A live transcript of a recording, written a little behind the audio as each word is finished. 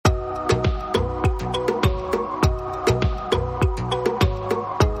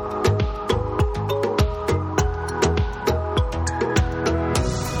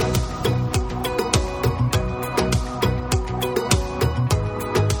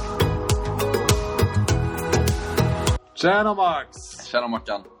Tjena Max! Tjena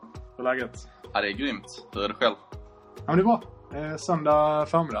Mackan. Hur är läget? Ja, det är grymt. Hur är det själv? Ja, men det är bra. Söndag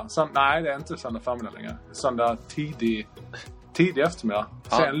förmiddag. Nej, det är inte söndag förmiddag längre. Söndag tidig eftermiddag.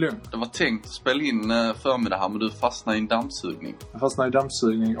 Sen lugn. Det var tänkt att spela in förmiddag här, men du fastnade i en dammsugning. Jag fastnade i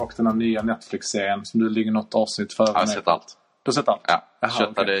dammsugning och den här nya Netflix-serien som du ligger något avsnitt före. Jag har sett allt. Du har sett allt? Ja, jag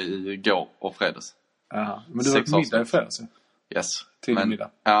köttade det igår och fredags. Jaha. Men du var på middag i fredags? Yes. Tidig middag.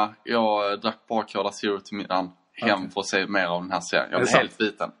 Ja, jag drack bara Cola Zero till middagen. Hem för att se mer av den här serien. Jag blev helt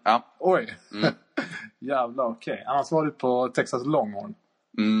biten. Ja. Oj. Jävla okej. Annars var du på Texas Longhorn.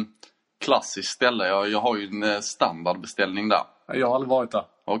 Klassiskt ställe. Jag har ju en standardbeställning där. Jag har aldrig varit där.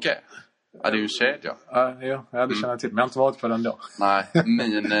 Okej. Ja, det är ju en kedja. Ja, det känner jag till. Men jag har inte varit på den då. Nej,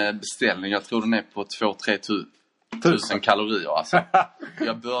 min beställning, jag tror den är på 2-3 tusen kalorier. Alltså.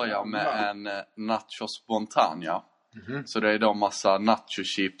 Jag börjar med en nacho spontania. Så det är då massa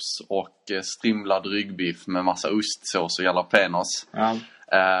nachochips och strimlad ryggbiff med massa ostsås och jalapenos.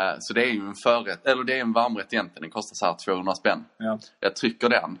 Så det är ju en förrätt, eller det är en varmrätt egentligen. Den kostar så här 200 spänn. Jag trycker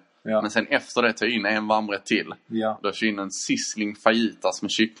den. Men sen efter det tar jag in en varmrätt till. Då kör jag in en sizzling fajitas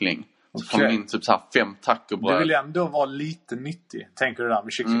med kyckling. Så får man in typ så här 5 tacobröd. Det vill ändå vara lite nyttig, tänker du där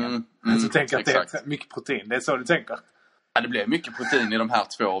med kycklingen. Så tänker att det är mycket protein. Det är så du tänker. Ja, det blir mycket protein i de här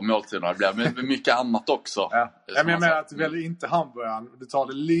 2 måltiderna. Det blir mycket annat också. Jag menar att du väljer inte hamburgaren. Du tar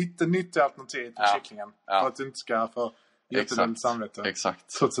det lite nyttiga alternativet med kycklingen. För att du inte ska få jättedåligt samvete. Exakt.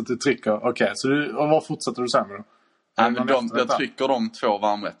 Trots att du trycker. Okej, så och vad fortsätter du sen med då? Jag trycker de 2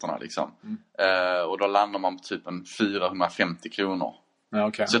 varmrätterna liksom. Och då landar man på typ en 450 kronor.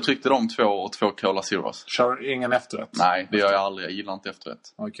 Så jag tryckte de 2 och 2 Cola Zeros. Kör ingen efterrätt? Nej, det gör jag aldrig. Jag gillar inte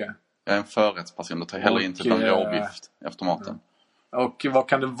efterrätt. Jag är en förrättsperson och tar hellre in typ en råbiff efter maten. Och vad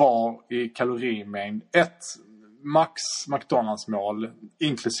kan det vara i kalorimängd? Ett McDonalds-mål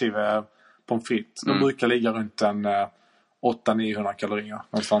inklusive pommes frites. De brukar ligga runt en 800-900 kalorier.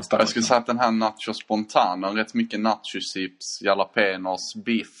 Någonstans där. Jag skulle säga att den här nacho spontana, rätt mycket nachochips, jalapenos,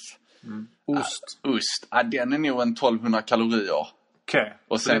 biff, ost. Den är nog en 1200 kalorier. Okej,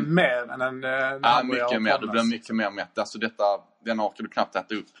 och sen, det är mer än en mycket mer, du blir mycket mer mätt. Alltså den orkar du knappt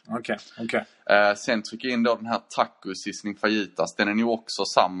äta upp. Okej. Sen trycker jag in då den här taco-sizzling fajitas. Den är nog också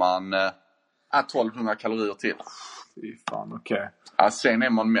samman 1200 kalorier till. Fy fan, okej. Sen är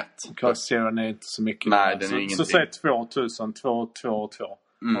man mätt. Kasserar är inte så mycket. Nej, den är ingenting. Så säg 2000, 2.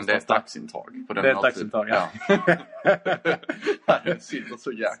 Det är ett dagsintag på den. Det är ett dagsintag, Det sitter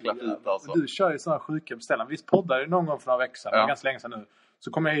så jäkla fint alltså. Du kör ju sådana sjuka beställningar. Visst poddade någon gång för några veckor sedan, ganska länge sedan nu.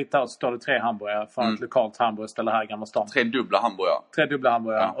 Så kommer jag hit här och så står det 3 hamburgare från ett lokalt hamburgerställe här i Gamla stan. 3 dubbla hamburgare. 3 dubbla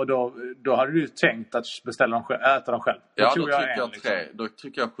hamburgare. Och då hade du tänkt att beställa dem själv, äta dem själv. Då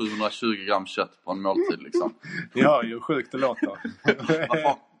trycker jag 720 gram kött på en måltid liksom. Ni hör ju hur sjukt det låter.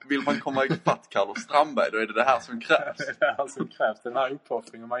 Vill man komma i fatt Carlos Strandberg, då är det här som krävs. Det är det här som krävs, den här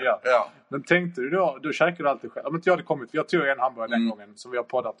uppoffringen man gör. Men tänkte du då käkade du alltid själv. Om inte jag hade kommit, jag tog en hamburgare den gången som vi har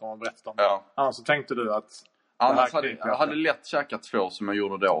poddat om och berättat om. Annars så tänkte du att... Annars jag hade lätt käkat 2 som jag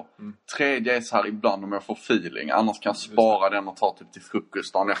gjorde då. 3 är så här ibland om jag får feeling. Annars kan jag spara den och ta typ till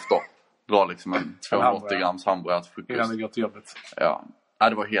frukost dagen efter. Dra liksom en 280 grams hamburgare till frukost. Innan du går till jobbet. Ja,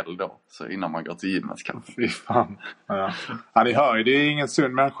 det var hel då. Så innan man går till gymmet kanske. Fy fan. Ni hör ju, det är ingen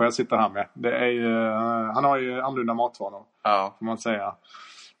sund människa jag sitter här med. Det är ju, han har ju annorlunda matvanor. Får man säga.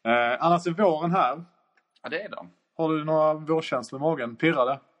 Annars är våren här. Ja, det är den. Har du några vårkänslor i magen? Pirrar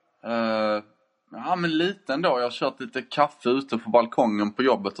det? Ja, men lite ändå. Jag har kört lite kaffe ute på balkongen på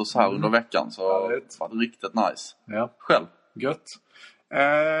jobbet och så här under veckan. Så det var riktigt nice. Själv? Gött.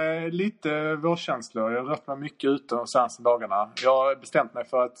 Lite vårkänslor. Jag har rört mig mycket ute de senaste dagarna. Jag har bestämt mig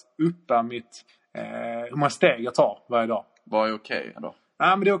för att uppa mitt hur många steg jag tar varje dag. Vad är okej då? Nej,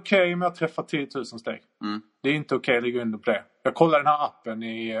 men det är okej om jag träffar 10 000 steg. Det är inte okej att ligga under på det. Jag kollar den här appen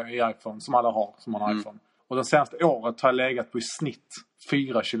i iPhone som alla har som har iPhone. Och det senaste året har jag legat på i snitt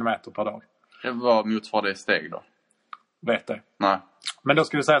 4 kilometer per dag. Vad motsvarar det steg då? Vet det. Nej. Men då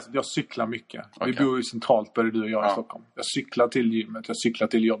ska det sägas att jag cyklar mycket. Vi bor ju centralt, både du och jag i Stockholm. Jag cyklar till gymmet, jag cyklar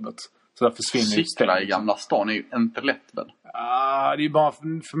till jobbet. Så där försvinner ju cykla i Gamla stan är ju inte lätt väl? Det är bara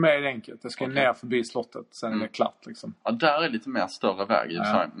för mig är det enkelt. Jag ska ner förbi slottet, sen är det klart liksom. Ja, där är lite mer större väg i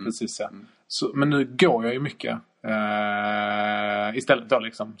precis Så, men nu går jag ju mycket istället då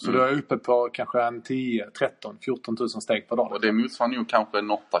liksom. Så då är jag uppe på kanske en 10, 13, 14 000 steg per dag. Och det motsvarar nog kanske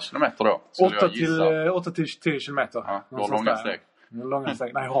en 8 kilometer då. 8 till 10 kilometer. Ja, du har långa steg. Långa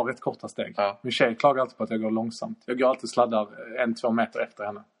steg. Nej, jag har rätt korta steg. Min tjej klagar alltid på att jag går långsamt. Jag går alltid sladdar 1-2 meter efter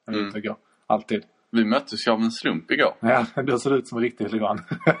henne. Jag går. Alltid. Vi möttes ju av en slump igår. Ja, det ser ut som en riktig huligan.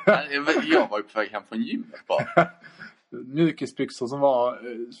 Jag var ju på väg hem från gymmet bara. Mjukisbyxor som var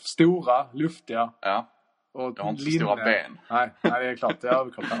stora, luftiga. Och jag har inte så stora ben. Nej, det är klart. Det är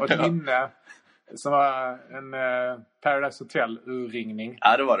överkroppen. Och ett linne som var en Paradise Hotel-urringning.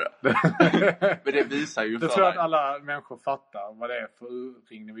 Ja, det var det. Men det visar ju för det tror jag att alla människor fattar vad det är för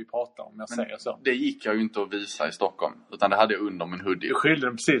urringning vi pratar om. Jag säger så. Det gick jag ju inte att visa i Stockholm. Utan det hade jag under min hoodie. Du skyllde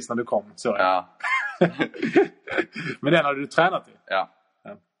den precis när du kom. Så ja. Men den hade du tränat i? Ja.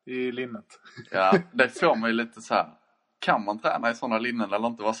 I linnet. Ja, det får man ju lite så här. Kan man träna i sådana linnen eller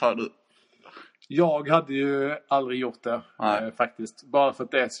inte? Vad sa du? Jag hade ju aldrig gjort det faktiskt. Bara för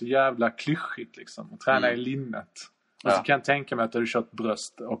att det är så jävla klyschigt liksom. Att träna i linnet. Och så kan jag tänka mig att du har kört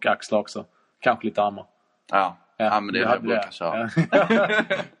bröst och axlar också. Kanske lite armar. Ja, men det är det jag brukar köra.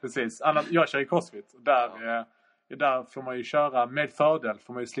 Precis. Jag kör i CrossFit. Där får man ju köra med fördel.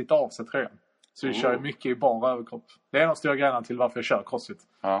 Får man ju slita av sig tröjan. Så vi kör mycket i bara överkropp. Det är en av stora grejerna till varför jag kör CrossFit.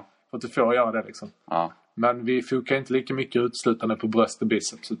 Ja. För att du får göra det liksom. Ja. Men vi fokar inte lika mycket utslutande på bröst och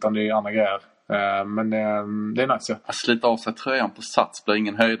biceps. Utan det är andra grejer. Men det är nice. Att slita av sig tröjan på sats blir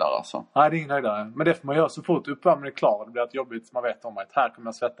ingen höjdare alltså. Nej, det är ingen höjdare. Men det får man göra så fort uppvärmningen är klar. Det blir ett jobbigt. Man vet om att här kommer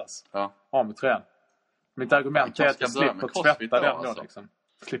jag svettas. Ja. Av med tröjan. Mitt argument är att jag slipper tvätta den då alltså. Liksom.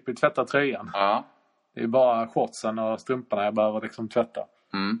 Slipper tvätta tröjan. Ja. Det är bara shortsen och strumporna jag behöver liksom tvätta.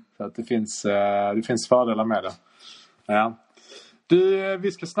 Så att det finns fördelar med det. Ja.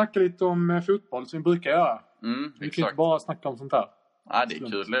 Vi ska snacka lite om fotboll som vi brukar göra. Vi kan inte bara snacka om sånt här. Nej, det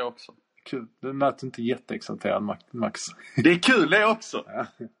är kul det också. Kul. Du lät inte jätteexalterad, Max. Det är kul det också.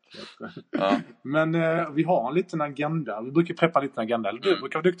 Ja. Men vi har en liten agenda. Vi brukar preppa en liten agenda. Eller du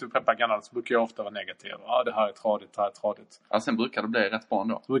brukar vara duktig att preppa agendan. Så brukar jag ofta vara negativ. Ja, det här är tradigt, det här är tradigt. Ja, sen brukar det bli rätt bra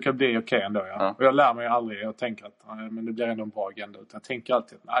ändå. Så brukar det bli okej ändå, ja. Och jag lär mig aldrig. Jag tänker att men det blir ändå en bra agenda. Utan jag tänker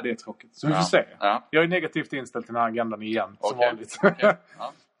alltid att det är tråkigt. Så vi får se. Ja. Jag är negativt inställd till den här agendan igen. Som vanligt. Okay.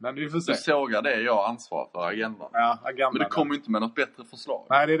 Ja. Men vi får se. Du sågar det jag ansvarar för agendan. Ja, agendan. Men du kommer inte med något bättre förslag.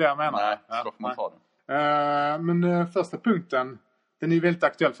 Nej, det är det jag menar. Nej, så då får man ta det. Men första punkten, den är ju väldigt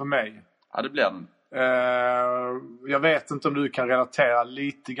aktuell för mig. Ja, det blir den. Jag vet inte om du kan relatera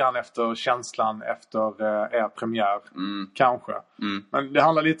lite grann efter känslan efter er premiär. Kanske. Men det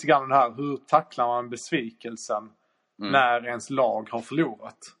handlar lite grann om det här. Hur tacklar man besvikelsen när ens lag har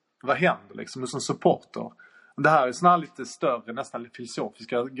förlorat? Vad händer liksom som supporter? Det här är såna lite större, nästan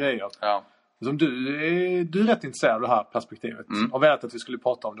filosofiska grejer. Ja. Som du är rätt intresserad av det här perspektivet. Och vet att vi skulle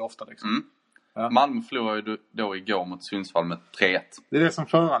prata om det ofta liksom. Ja. Malmö förlorade ju då igår mot Sundsvall med 3-1. Det är det som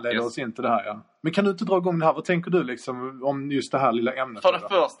föranleder oss in till det här, ja. Men kan du inte dra igång det här? Vad tänker du liksom om just det här lilla ämnet? För det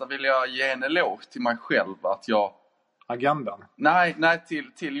första vill jag ge en eloge till mig själv att jag... Agendan? Nej,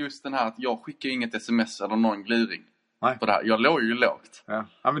 till just den här att jag skickar inget sms eller någon gliring. Nej. På det här. Jag låg ju lågt. Ja,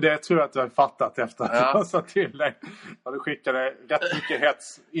 men det tror jag att du har fattat efter att jag sa till dig. När du skickade rätt mycket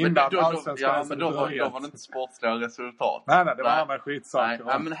hets innan allsvenskan. Ja, men då var det inte sportsliga resultat. Nej, det var andra skitsaker.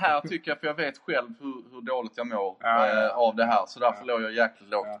 Nej, men här tycker jag, för jag vet själv hur dåligt jag mår av det här. Så därför låg jag jäkligt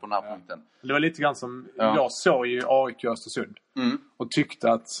lågt på den här punkten. Det var lite grann som jag såg i AIK Östersund. Och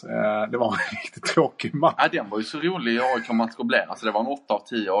tyckte att det var en riktigt tråkig match. Ja, den var ju så rolig i AIK-match att bli. Alltså det var en 8 av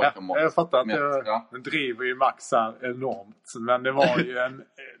 10 AIK-match. Jag fattar att den driver ju Max här enormt. Men det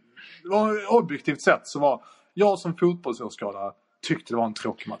var ju objektivt sett så var jag som fotbollsåskådare tyckte det var en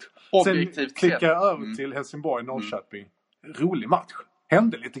tråkig match. Sen klickade jag över till Helsingborg-Norrköping. Rolig match.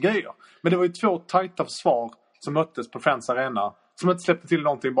 Hände lite grejer. Men det var ju 2 tajta försvar som möttes på Friends Arena. Som inte släppte till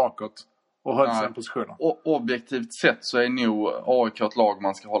någonting bakåt. Och höll sig i positionen. Och objektivt sett så är nog AIK ett lag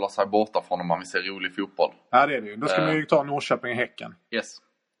man ska hålla sig borta från om man vill se rolig fotboll. Ja, det är det ju. Då ska man ju ta Norrköping och Häcken. Yes.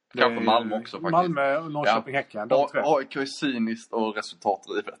 Kanske Malmö också faktiskt. Malmö och Norrköping, Häcken. AIK är cyniskt och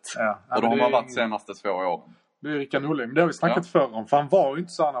resultatdrivet. Ja. Och då har man varit senaste 2 åren. Det är Rickard Norling. Det har vi snackat förr om. För han var ju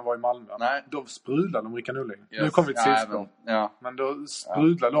inte så när han var i Malmö. Nej. Då sprudlade de Rickard Norling. Nu kommer vi till sist. Men då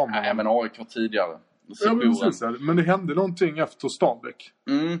sprudlade de honom. Nej, men AIK tidigare. Men det hände någonting efter Stabäck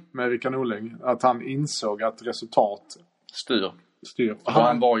med Rickard Norling. Att han insåg att resultat styr. Och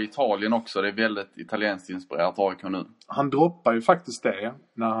han var i Italien också. Det är väldigt italienskt inspirerat AIK nu. Han droppade ju faktiskt det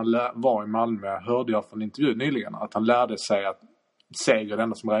när han var i Malmö. Hörde jag från intervjun nyligen. Att han lärde sig att seger är det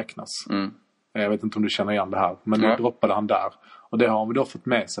enda som räknas. Jag vet inte om du känner igen det här. Men det droppade han där. Och det har han då fått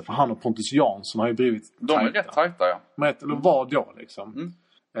med sig. För han och Pontus Jansson har ju blivit de är rätt tajta, ja. Eller var då liksom.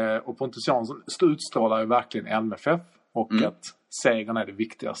 Och Pontus Jansson utstrålar ju verkligen MFF. Och att segern är det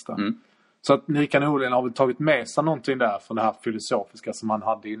viktigaste. Så att Rickard Norling har väl tagit med sig någonting där från det här filosofiska som han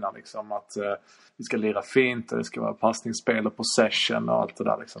hade innan. Liksom, att vi ska lira fint och det ska vara passningsspel och possession och allt det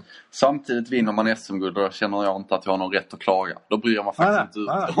där. Liksom. Samtidigt vinner man SM-guld och då känner jag inte att jag har någon rätt att klaga. Då bryr jag mig faktiskt inte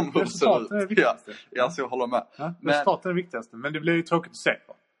ut om hur det ser ut. Ja, så jag håller med. Resultatet är det viktigaste, men det blir ju tråkigt att se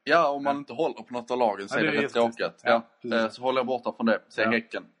på. Ja, om man inte håller på något av lagen så är det rätt tråkigt. Så håller jag borta från det. Se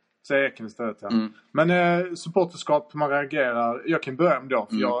Häcken. Säger Eken istället, ja. Men supporterskap, man reagerar. Jag kan börja med då,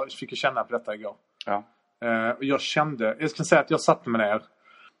 för jag fick känna på detta igår. Ja. Jag ska säga att jag satte mig ner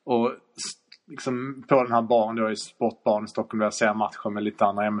och liksom på den här baren då i sportbaren i Stockholm där jag ser matchen med lite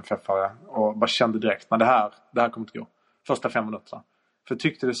andra MFF-are och bara kände direkt, men det här kommer inte gå. Första 5 minuterna. För jag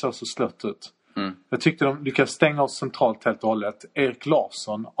tyckte det såg så slött ut. Jag tyckte de lyckades stänga oss centralt helt och hållet. Erik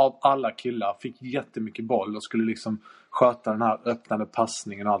Larsson av alla killar fick jättemycket boll och skulle liksom sköta den här öppnande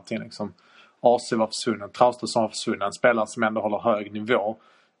passningen och allting liksom. AC var försvunnen, Traustason var försvunnen, en spelare som ändå håller hög nivå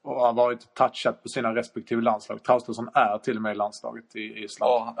och har varit touchat på sina respektive landslag. Traustason är till och med i landslaget i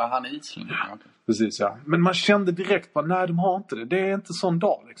Island. Ja, han är isländsk. Precis, ja. Men man kände direkt bara, nej, de har inte det. Det är inte sån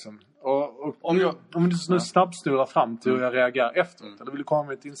dag liksom. Och om du nu snabbsnurrar fram till hur jag reagerar efteråt, eller vill du komma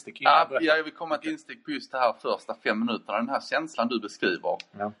med ett instick? Jag vill komma med ett instick på just det här första 5 minuterna. Den här känslan du beskriver,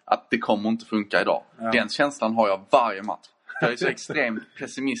 att det kommer inte funka idag. Den känslan har jag varje match. Jag är så extremt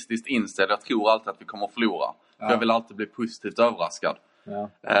pessimistiskt inställd. Jag tror alltid att vi kommer att förlora. För jag vill alltid bli positivt överraskad.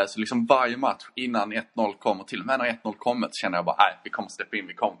 Så liksom varje match innan 1-0 kommer, till och med när 1-0 kommit, känner jag bara, nej, vi kommer släppa in,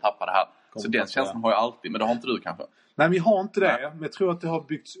 vi kommer tappa det här. Så den känslan har jag alltid, men det har inte du kanske. Nej, vi har inte det. Men jag tror att det har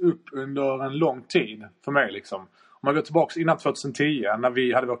byggts upp under en lång tid för mig liksom. Om man går tillbaka innan 2010, när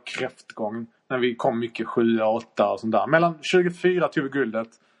vi hade vår kräftgång, när vi kom mycket 7, 8 och sånt där. Mellan 24 tog vi guldet,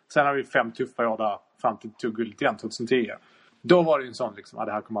 sen har vi 5 tuffa år där fram till tog guldet igen 2010. Då var det en sån liksom,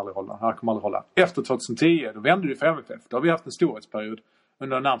 det här kommer aldrig hålla. Efter 2010, då vände det för MFF. Då har vi haft en storhetsperiod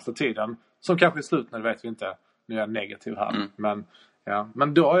under den närmsta tiden. Som kanske är slut, nu vet vi inte. Nu är jag negativ här.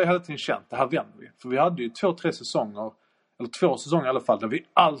 Men då har jag hela tiden känt, det här vänder vi. För vi hade ju 2-3 säsonger, eller 2 säsonger i alla fall, där vi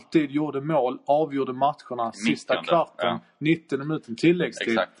alltid gjorde mål, avgjorde matcherna, sista kvarten, 90 minuten,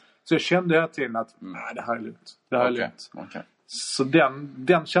 tilläggstid. Exakt. Så jag kände hela tiden att, det här är lugnt. Det här är lugnt. Okay. Så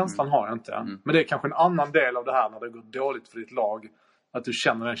den känslan har jag inte. Men det är kanske en annan del av det här när det går dåligt för ditt lag. Att du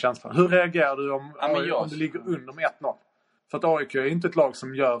känner den känslan. Hur reagerar du om du ligger under med 1-0? För att AIK är inte ett lag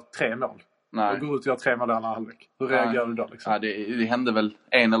som gör 3 mål. Nej. Och går ut och gör 3 mål denna halvlek. Hur reagerar du då? Liksom? Det hände väl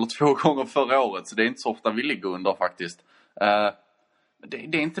 1 eller 2 gånger förra året. Så det är inte så ofta vi ligger under faktiskt.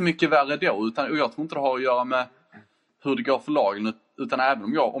 Det är inte mycket värre då. Och jag tror inte det har att göra med hur det går för lagen. Utan även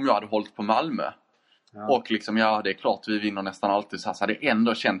om jag hade hållit på Malmö. Och liksom, det är klart vi vinner nästan alltid. Så hade jag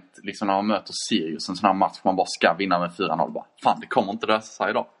ändå känt liksom, när man möter Sirius, en sån här match man bara ska vinna med 4-0. Bara, fan, det kommer inte lösa sig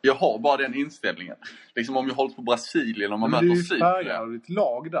idag. Jag har bara den inställningen. Liksom om jag hållit på Brasilien, om man möter Cypern. Men du är ju färgad av ditt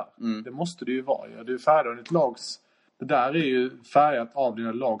lag där. Det måste du ju vara. Ja. Du är färgad av ditt lags... Det där är ju färgat av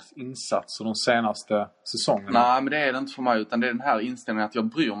dina lags insatser de senaste säsongerna. Nej, men det är det inte för mig. Utan det är den här inställningen att jag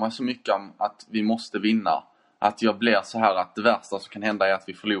bryr mig så mycket om att vi måste vinna. Att jag blir så här att det värsta som kan hända är att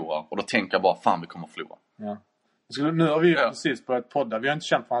vi förlorar. Och då tänker jag bara, fan, vi kommer att förlora. Ja. Nu har vi precis börjat podda. Vi har inte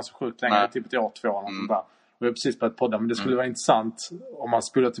känt varandra så sjukt länge. Typ ett år, 2 år. Vi har precis börjat podda. Men det skulle vara intressant om man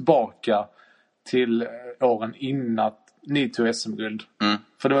skulle tillbaka till åren innan ni tog SM-guld.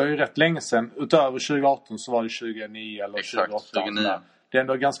 För det var ju rätt länge sedan. Utöver 2018 så var det 2009 eller 2008. 2009. Det är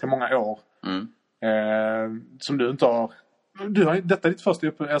ändå ganska många år. Som du inte har... Detta är ditt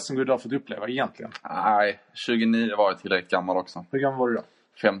första SM-guld du har fått uppleva egentligen. Nej, 2009 var jag tillräckligt gammal också. Hur gammal var du då?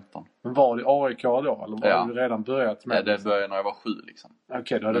 15. Men var det AIK då? Eller var du redan börjat med? Nej, det började när jag var 7 liksom.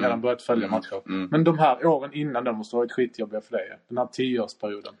 Okej, du hade redan börjat följa matcher. Men de här åren innan, de måste ha varit skitjobbiga för dig. Den här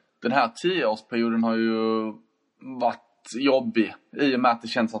 10-årsperioden. Den här 10-årsperioden har ju varit jobbig. I och med att det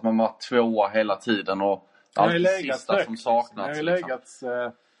känns att man var 2 hela tiden. Och allt det sista som saknats. Jag har legat...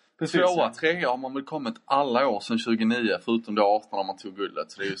 2-3 har man väl kommit alla år sedan 2009. Förutom det 18 när man tog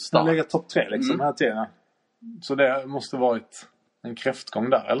guldet. Så det är ju starkt. Man har legat topp 3 liksom här tiden. Så det måste varit en kräftgång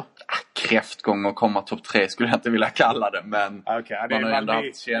där, eller? Kräftgång och komma topp 3 skulle jag inte vilja kalla det. Men det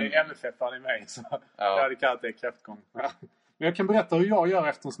är MFF-an i mig. Så jag hade kallat det kräftgång. Men jag kan berätta hur jag gör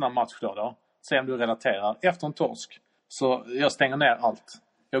efter en sån här match då. Se om du relaterar. Efter en torsk. Så jag stänger ner allt.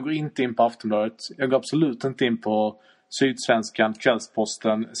 Jag går inte in på Aftonbladet. Jag går absolut inte in på Sydsvenskan,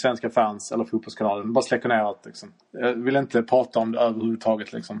 Kvällsposten, Svenska fans eller Fotbollskanalen. Bara släcker ner allt liksom. Jag vill inte prata om det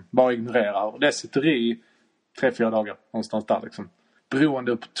överhuvudtaget liksom. Bara ignorera. Och det sitter i 3-4 dagar någonstans där liksom.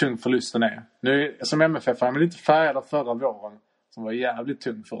 Beroende på hur tung förlusten är. Nu som MFF är jag lite färgad förra våren som var jävligt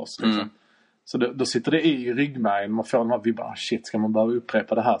tung för oss liksom. Så då sitter det i ryggmärgen. Man får de här vibbarna. Shit, ska man bara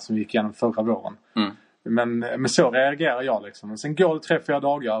upprepa det här som vi gick igenom förra våren? Men så reagerar jag liksom. Men sen går det 3-4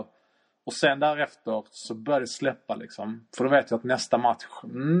 dagar. Och sen därefter så börjar det släppa liksom. För då vet jag att nästa match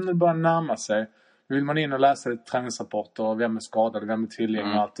börjar närma sig. Då vill man in och läsa lite träningsrapporter. Och vem är skadad, vem är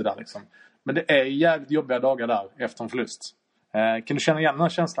tillgänglig och allt det där liksom. Men det är jävligt jobbiga dagar där efter en förlust. Kan du känna igen den här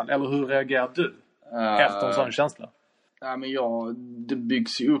känslan? Eller hur reagerar du efter en sån känsla? Nej, men det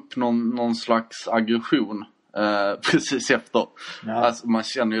byggs ju upp någon slags aggression. precis efter. Alltså, man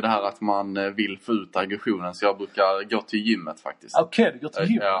känner ju det här att man vill få ut aggressionen, så jag brukar gå till gymmet faktiskt. Okej, du går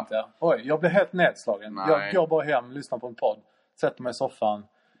till gymmet, ja. Oj, jag blev helt nedslagen. Nej. Jag går bara hem, lyssnar på en podd, sätter mig i soffan.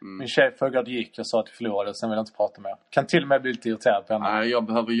 Min tjej frågade gick, jag sa att jag förlorade, sen vill jag inte prata mer. Kan till och med bli lite irriterad på henne. Nej, jag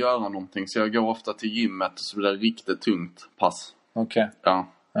behöver göra någonting, så jag går ofta till gymmet, så blir det riktigt tungt pass. Okej. Ja.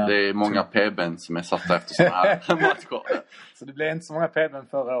 Det är många PB:n som är satta efter sådana här matcher. Så det blev inte så många PB:n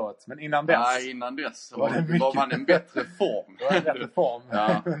förra året. Men innan dess... Nej, innan dess var man en bättre form. Det var en bättre form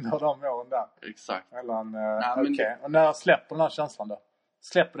under de åren där. Exakt. Okej. Och när släpper den här känslan då?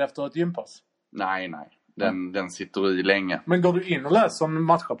 Släpper det efter ett gympass? Nej. Den sitter i länge. Men går du in och läser om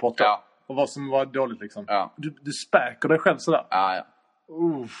matchrapporter? Ja. Och vad som var dåligt liksom? Ja. Du späker dig själv sådär? Ja.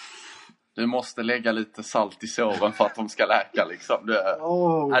 Du måste lägga lite salt i såren för att de ska läka liksom.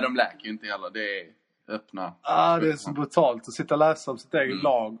 Nej, de läker ju inte heller. Det är öppna. Det är så brutalt att sitta och läsa om sitt eget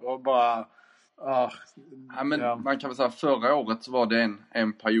lag och bara... Man kan väl säga förra året så var det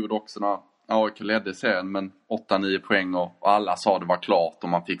en period också när AIK ledde serien, men 8-9 poäng och alla sa det var klart och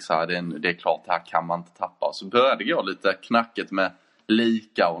man fick så här, det är klart, det här kan man inte tappa. Och så började det gå lite knacket med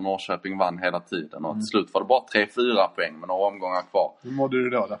lika och Norrköping vann hela tiden. Och till slut var det bara 3-4 poäng med några omgångar kvar. Hur mådde du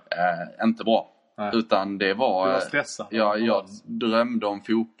då? Inte bra. Nej. Utan det var... Du var stressad. Jag drömde om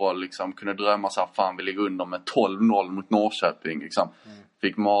fotboll. Liksom, kunde drömma så här, fan vi ligger under med 12-0 mot Norrköping. Liksom.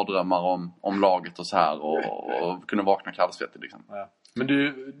 Fick mardrömmar om laget och så här. Och kunde vakna kallsvettig. Liksom. Ja. Men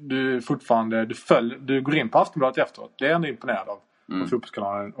du fortfarande... Du går in på Aftonbladet efteråt. Det är ändå imponerad av. På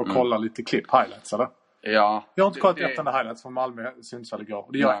fotbollskanalen. Och kollar lite klipp, highlights eller? Ja, jag har inte kollat ett enda highlights från Malmö Sundsvall igår.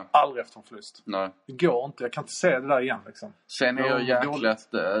 Och det gör jag aldrig efter en förlust. Nej. Det går inte. Jag kan inte se det där igen liksom. Sen är jag jäkligt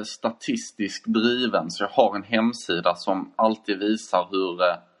statistiskt driven. Så jag har en hemsida som alltid visar hur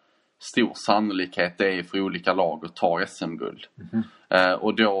stor sannolikhet det är för olika lag att ta SM-guld.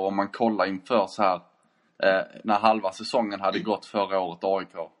 Och då om man kollar inför så här när halva säsongen hade gått förra året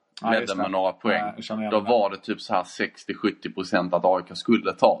AIK ledde med några poäng. Då var det typ så här 60-70% att AIK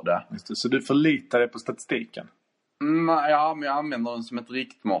skulle ta det. Just det. Så du förlitar dig på statistiken? Ja, men jag använder den som ett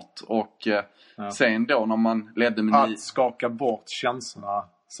riktmått. Och sen då när man ledde med... Att skaka bort känslorna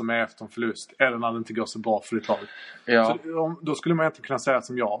som är efter en förlust. Eller när det inte går så bra för ditt lag. Ja. Så, då skulle man inte kunna säga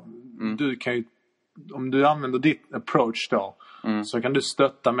som jag. Du kan ju, om du använder ditt approach då. Så kan du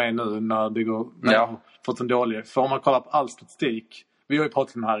stötta mig nu när det går... När jag har fått en dålig... För om man kollar på all statistik... Vi har ju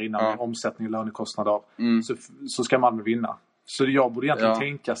pratat om det här innan med omsättning och lönekostnader. Så ska Malmö vinna. Så jag borde egentligen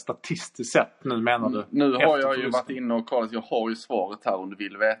tänka statistiskt sett nu, menar du? Nu har jag ju varit inne och kollat. Jag har ju svaret här om du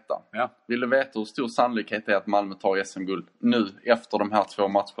vill veta. Ja. Vill du veta hur stor sannolikhet är att Malmö tar SM-guld nu efter de här 2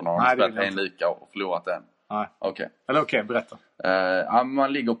 matcherna? De har spelat en lika och förlorat en. Nej. Okej. Eller okej, berätta.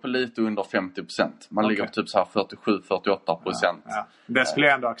 Man ligger på lite under 50%. Man ligger på typ så här 47-48%. Ja. Det skulle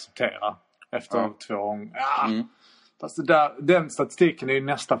jag ändå acceptera efter 2 gånger. Fast den statistiken är ju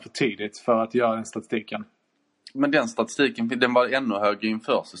nästan för tidigt för att göra den statistiken. Men den statistiken, den var ännu högre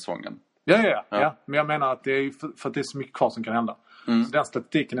inför säsongen. Ja. Men jag menar att det är för att det är så mycket kvar som kan hända. Så den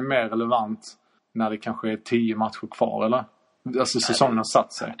statistiken är mer relevant när det kanske är 10 matcher kvar, eller? Alltså säsongen har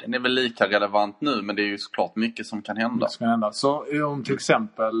satt sig. Den är väl lika relevant nu, men det är ju såklart mycket som kan hända. Så om till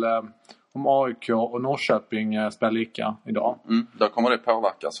exempel... Om AIK och Norrköping spelar lika idag. Då kommer det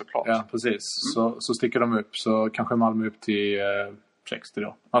påverka såklart. Ja, precis. Så sticker de upp. Så kanske Malmö upp till 60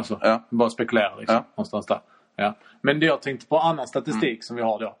 då. Alltså, bara spekulera liksom. Någonstans där. Ja. Men det jag tänkte på annan statistik som vi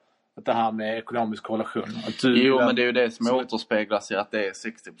har då. Att det här med ekonomisk korrelation. Men det är ju det som återspeglas i att det är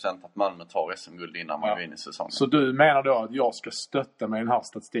 60% att Malmö tar SM-guld innan man går in i säsongen. Så du menar då att jag ska stötta med den här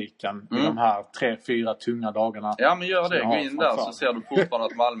statistiken i de här 3-4 tunga dagarna? Ja, men gör det. Gå in där så ser du fortfarande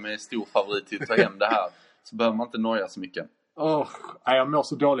att Malmö är stor favorit till att ta hem det här. Så behöver man inte noja så mycket. Jag mår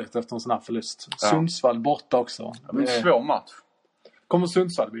så dåligt efter en sån här förlust. Sundsvall borta också. Det är en svår match. Kommer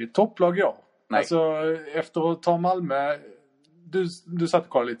Sundsvall bli topplag i år? Nej. Alltså efter att ta Malmö... Du satt och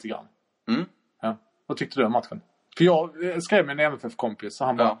kollade lite grann. Ja. Vad tyckte du om matchen? För jag skrev med en MFF-kompis och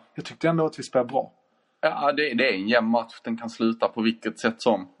han bara, jag tyckte ändå att vi spelade bra. Ja, det är en jämn match. Den kan sluta på vilket sätt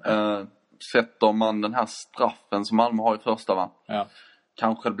som. Sätter man den här straffen som Malmö har i första, va? Ja.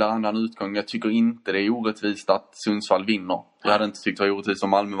 Kanske det blir annan utgång. Jag tycker inte det är orättvist att Sundsvall vinner. Jag hade inte tyckt det var orättvist om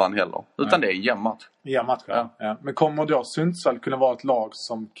Malmö vann heller. Utan det är en jämn match. Jämn match, ja. Men kommer då Sundsvall kunna vara ett lag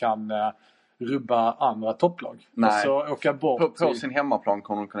som kan... rubba andra topplag? Nej. Alltså åka bort på sin hemmaplan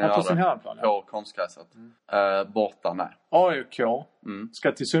kommer de kunna göra på sin hemmaplan, på konstgräset. Borta, nej. AIK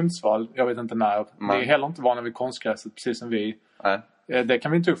ska till Sundsvall, jag vet inte när. Det är heller inte vana vid konstgräset, precis som vi. Nej. Det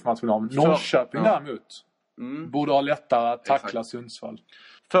kan vi inte upp för matchen om. Norrköping däremot borde ha lättare att tackla Sundsvall.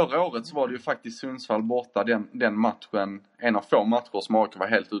 Förra året så var det ju faktiskt Sundsvall borta den matchen, en av få matcher som AIK var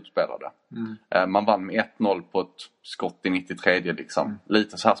helt utspelade. Man vann med 1-0 på ett skott i 93 liksom.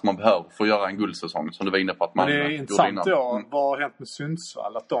 Lite så här som man behöver för att göra en guldsäsong som du var inne på att man. Det är intressant vad har hänt med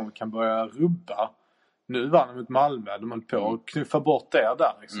Sundsvall att de kan börja rubba. Nu vann de mot Malmö, de höll på att knuffa bort det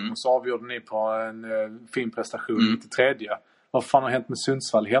där liksom. Och så avgjorde ni på en fin prestation i 93. Vad fan har hänt med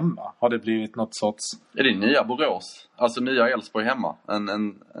Sundsvall hemma? Har det blivit något sorts... Är det nya Borås? Alltså nya Älvsborg hemma?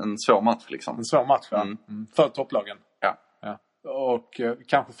 En svår match liksom. En svår match, ja. För topplagen. Ja. Och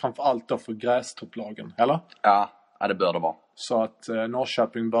kanske framförallt då för grästopplagen, eller? Ja, det bör det vara. Så att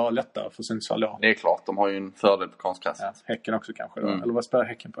Norrköping bör lättare för Sundsvall då. Det är klart, de har ju en fördel på konstgräset. Ja, Häcken också kanske då. Eller vad spelar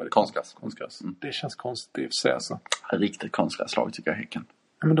Häcken på? Konstgräs. Det känns konstigt i och för sig alltså. Riktigt konstgräslag tycker jag Häcken.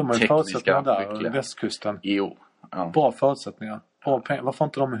 Ja, men de har ju förutsättningar där, västkusten. Jo. Ja. Bra förutsättningar. Bra pengar. Varför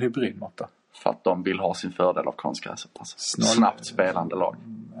inte de en hybridmatta? För att de vill ha sin fördel av konstgräset. Alltså. Snabbt spelande lag.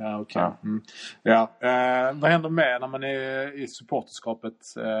 Ja, okej. Vad händer med när man är i supporterskapet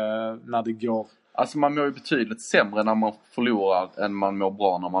när det går? Alltså man mår ju betydligt sämre när man förlorar än man mår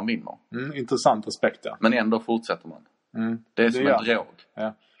bra när man vinner. Intressant aspekt, ja. Men ändå fortsätter man. Det är som en drog.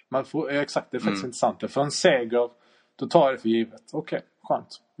 Ja. Exakt, det är faktiskt intressant. För en seger, då tar jag det för givet. Okej,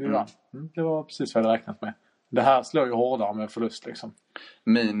 skönt. Det var precis vad jag hade räknat med. Det här slår ju hårdare med förlust liksom.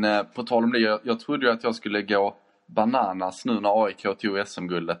 På tal om det, jag trodde ju att jag skulle gå bananas nu när AIK tog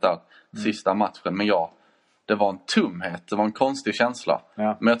SM-guldet där sista matchen. Men det var en tumhet, det var en konstig känsla.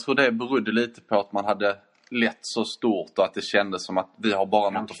 Ja. Men jag tror det berodde lite på att man hade lett så stort och att det kändes som att vi har bara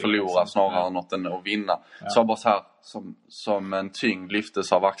något att förlora snarare än något än att vinna. Ja. Så bara så här som en tyngd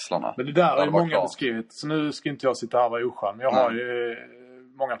lyftes av axlarna. Men det där är ju många beskrivit. Så nu ska inte jag sitta här och vara oskön. Jag har ju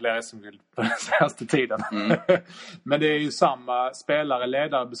många fler SM-guld på den senaste tiden. Men det är ju samma spelare,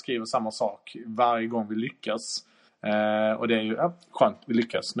 ledare beskriver samma sak varje gång vi lyckas. Och det är ju skönt, vi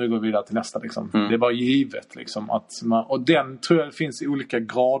lyckas. Nu går vi vidare till nästa liksom. Det är bara givet liksom att och den tror jag finns i olika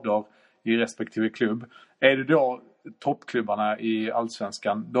grader i respektive klubb. Är det då toppklubbarna i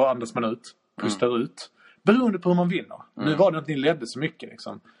Allsvenskan, då andas man ut, pustar ut. Beroende på hur man vinner. Nu var det att ni ledde så mycket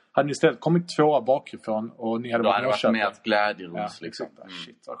liksom. Hade ni istället kommit tvåa bakifrån och ni hade varit mer ett glädjerus liksom.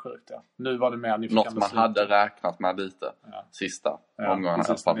 Shit, vad sjukt, ja. Nu var det mer ni fick något man hade räknat med lite sista omgången.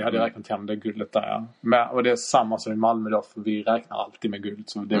 Vi hade räknat hem det guldet där, ja. Men, och det är samma som i Malmö då, för vi räknar alltid med guld.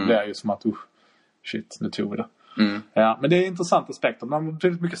 Så det blir ju som att, shit, nu tog vi det. Ja, men det är intressant aspekter. Man är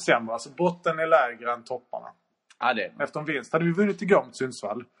betydligt mycket sämre. Alltså botten är lägre än topparna. Ja, det. Efter en vinst. Hade vi vunnit igår mot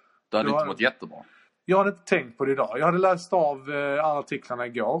Sundsvall. Då hade det inte varit jättebra. Jag hade inte tänkt på det idag. Jag hade läst av alla artiklarna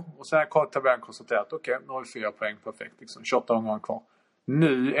igår. Och sen har jag kollat tabellen och konstaterat okej, 0,4 poäng perfekt. Liksom. 28 omgångar kvar.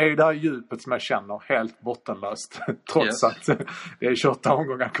 Nu är det här djupet som jag känner helt bottenlöst. Trots att det är 28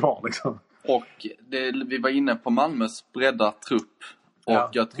 omgångar kvar. Liksom. Och vi var inne på Malmös bredda trupp. Och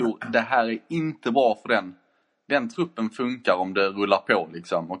jag tror det här är inte bra för den. Den truppen funkar om det rullar på.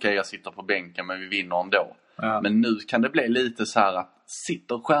 Liksom. Okej, jag sitter på bänken men vi vinner ändå. Ja. Men nu kan det bli lite så här att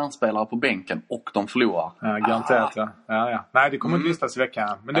sitter stjärnspelare på bänken och de förlorar. Ja, garanterat. Ja. Nej, det kommer inte listas i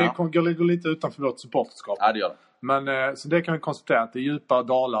veckan. Men det går lite utanför vårt supporterskap. Ja, det gör det. Men så det kan vi konstatera att det är djupare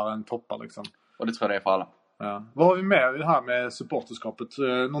dalar än toppar liksom. Och det tror jag det är för alla. Ja. Vad har vi med i det här med supporterskapet?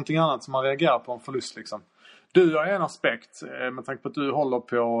 Någonting annat som man reagerar på en förlust liksom? Du har en aspekt med tanke på att du håller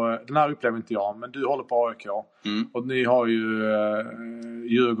på, den här upplever inte jag, men du håller på AIK. Och ni har ju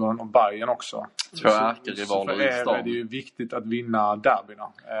Djurgården och Bayern också. Två ärkerivaler i stan. För er är det ju viktigt att vinna derbyna.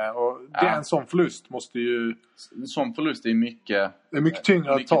 Och det är en sån förlust måste ju... En sån förlust är mycket... Det är mycket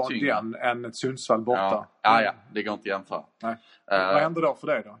tyngre att ta den än ett Sundsvall borta. Ja, det går inte att jämföra. Nej. Vad händer då för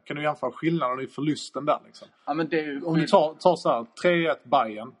dig då? Kan du jämföra skillnaden i förlusten där liksom? Ja, men det är ju... Om du tar så här, 3-1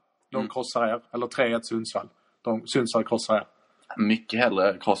 Bayern, de krossar er. Eller 3-1 Sundsvall. Sundsvall krossar er. Mycket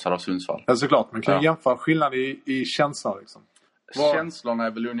hellre krossar av Sundsvall. Ja, såklart. Men kan du jämföra skillnaden i känslan liksom? Känslorna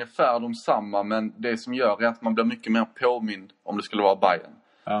är väl ungefär de samma. Men det som gör är att man blir mycket mer påmind om det skulle vara Bayern.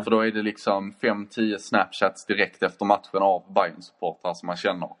 Ja. För då är det liksom 5-10 Snapchats direkt efter matchen av Bayern-supportrar som man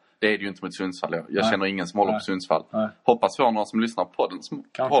känner. Det är det ju inte mot Sundsvall. Jag känner ingen som håller på Sundsvall. Hoppas vi har några som lyssnar på den som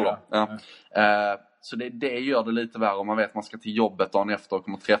håller. Ja. Så det gör det lite värre om man vet att man ska till jobbet dagen efter och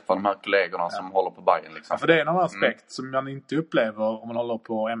kommer träffa de här kollegorna som håller på Bayern. Liksom. Ja, för det är en annan aspekt som man inte upplever om man håller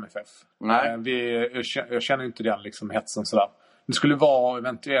på MFF. Nej. Jag känner inte den liksom, hetsen sådär. Det skulle vara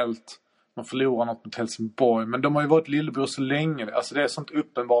eventuellt man förlorar något mot Helsingborg. Men de har ju varit lillebror så länge. Alltså det är sånt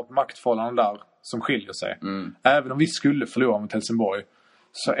uppenbart maktförhållande där som skiljer sig. Även om vi skulle förlora mot Helsingborg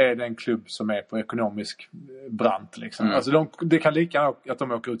så är det en klubb som är på ekonomisk brant liksom. Alltså det kan lika gärna att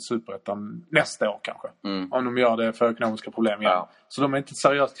de åker ut Superettan nästa år kanske. Om de gör det för ekonomiska problem igen. Så de är inte ett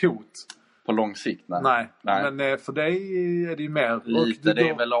seriöst hot på lång sikt. Nej. Men för dig är det ju mer... Lite, det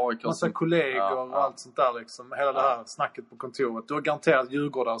är väl AIK. Massa kollegor och allt sånt där liksom. Hela det här snacket på kontoret. Du har garanterat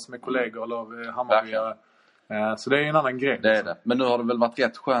Djurgårdare som är kollegor eller Hammarbyare. Så det är en annan grej. Det är det. Men nu har det väl varit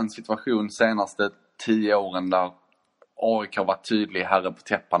rätt skön situation senaste 10 åren där AIK har varit tydlig herre på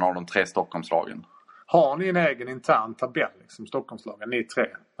täppan av de 3 Stockholmslagen. Har ni en egen intern tabell liksom, Stockholmslagen, ni 3?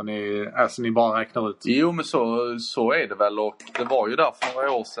 Ni bara räknar ut? Jo, men så är det väl. Och det var ju där för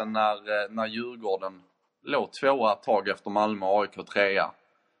några år sedan när Djurgården låg 2:a tag efter Malmö och AIK 3:a.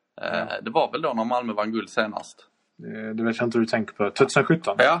 Det var väl då när Malmö vann guld senast. Det vet jag inte hur du tänker på.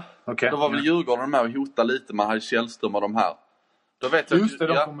 2017? Ja, okay. Då var väl Djurgården med och hotade lite med Harry Källström och de här. Då vet jag, just det,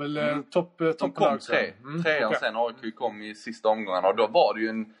 de kom väl de kom 3:an okay. Sen AIK kom i sista omgången. Och då var det ju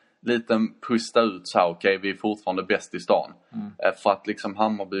en liten pusta ut så här, okej, vi är fortfarande bäst i stan. För att liksom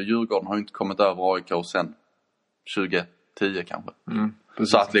Hammarby och Djurgården har ju inte kommit över AIK sen 2010 kanske.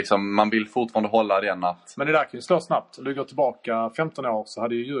 Så att liksom man vill fortfarande hålla den att... Men det där kan ju slå snabbt. Om du går tillbaka 15 år så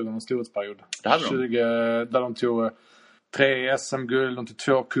hade ju Djurgården en storhetsperiod. Det hade 20, där de tog 3 SM-guld, de tog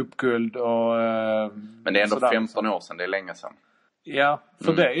 2 cupguld och... Men det är ändå 15 år sedan, det är länge sedan. Ja,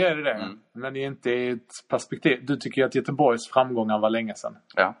 för det är det. Men det är inte ett perspektiv. Du tycker att Göteborgs framgångar var länge sedan.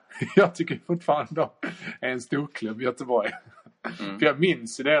 Ja. Jag tycker fortfarande de är en storklubb i Göteborg. För jag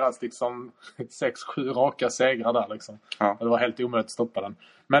minns ju deras liksom 6-7 raka segrar där liksom. Ja. Det var helt omöjligt att stoppa den.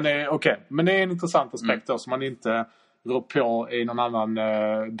 Men okej. Men det är en intressant aspekt då, som man inte rör på i någon annan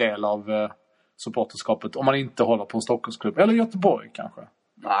del av supporterskapet. Om man inte håller på en Stockholmsklubb. Eller Göteborg kanske.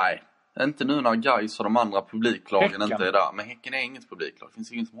 Nej. Inte nu när Gais och de andra publiklagen Häcken inte är där. Men Häcken är inget publiklag. Det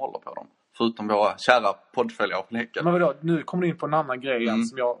finns ingen som håller på dem. Förutom våra kära poddföljare på Häcken. Men vadå? Nu kommer du in på en annan grej igen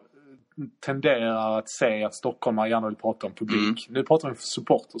som jag tenderar att säga att stockholmare gärna vill prata om publik. Nu pratar vi om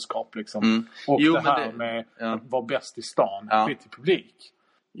supporterskap liksom. Och det här med att vara bäst i stan. Skit i publik.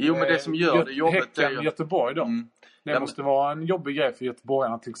 Jo, men det som gör det jobbet Häcken, är ju... Göteborg då. Det måste vara en jobbig grej för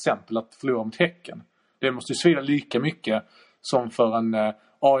göteborgarna till exempel att förlora mot Häcken. Det måste ju svida lika mycket som för en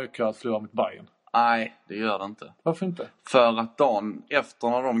AIK att förlora mot Bayern. Nej, det gör det inte. Varför inte? För att dagen efter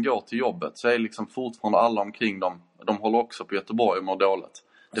när de går till jobbet så är liksom fortfarande alla omkring dem. De håller också på Göteborg och mår dåligt.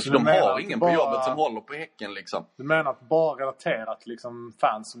 Alltså, de har ingen på jobbet som håller på Häcken liksom. Du menar att bara relaterat liksom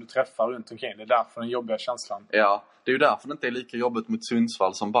fans som du träffar runt omkring. Det är därför den jobbiga känslan. Ja, det är ju därför det inte är lika jobbigt mot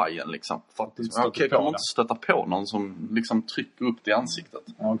Sundsvall som Bayern liksom. För att jag kommer inte stöta på någon som liksom trycker upp det i ansiktet.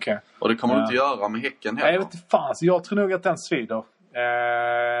 Okay. Och det kommer du inte göra med Häcken heller. Jag vet inte fan, så jag tror nog att den svider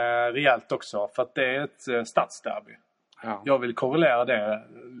rejält också. För att det är ett stadsderby. Ja. Jag vill korrelera det.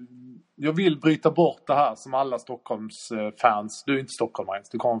 Jag vill bryta bort det här som alla Stockholms fans. Du är inte stockholmare ens,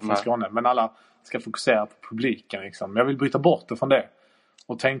 du kommer från Skåne. Men alla ska fokusera på publiken liksom. Jag vill bryta bort det från det.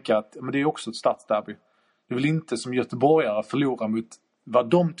 Och tänka att men det är också ett stadsderby. Du vill inte som göteborgare förlora mot vad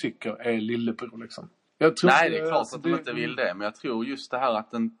de tycker är lillebror liksom. Jag tror nej, det är klart att de inte vill det. Men jag tror just det här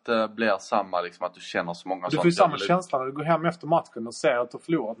att det inte blir samma liksom, att du känner så många saker. Du får ju samma känsla när du går hem efter matchen och ser att du har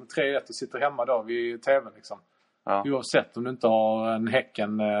förlorat med 3-1 och sitter hemma då vid tvn liksom. Ja. Oavsett om du inte har en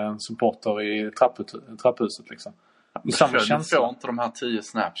Häcken-supporter i trapphuset liksom. Du får inte de här 10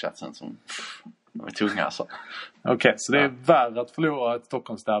 Snapchatsen som är tunga alltså. Okej, så det är värre att förlora ett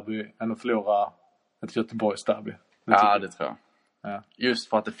Stockholmsderby än att förlora ett Göteborgsderby. Ja, det tror jag. Ja. Just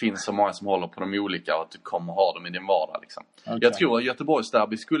för att det finns så många som håller på de olika och att du kommer ha dem i din vardag liksom. Okay. Jag tror att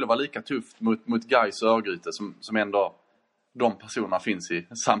Göteborgsderby skulle vara lika tufft mot Gais och Örgryte som ändå de personerna finns i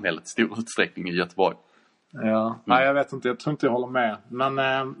samhället i stor utsträckning i Göteborg. Ja, nej jag vet inte, jag tror inte jag håller med. Men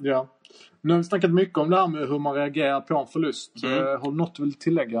ja, nu har vi snackat mycket om det här med hur man reagerar på en förlust. Har du något du vill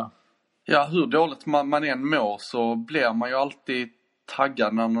tillägga? Ja, hur dåligt man än mår så blir man ju alltid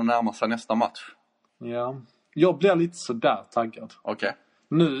taggad när man närmar sig nästa match. Ja, jag blir lite sådär taggad. Okej.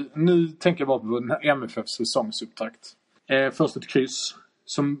 Nu tänker jag bara på MFFs säsongsupptakt. Först ett kryss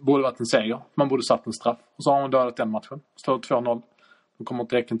som borde varit en seger. Man borde satt en straff. Och så har man dödat den matchen. Står 2-0. Då kommer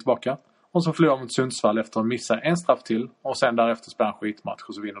inte Häcken tillbaka. Och så förlorar mot Sundsvall efter att missa en straff till. Och sen därefter spelar en skitmatch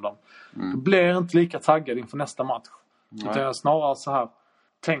och så vinner de. Då blir jag inte lika taggad inför nästa match. Utan jag snarare så här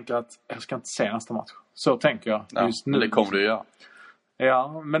tänker att jag ska inte se nästa match. Så tänker jag just nu. Det kommer du göra.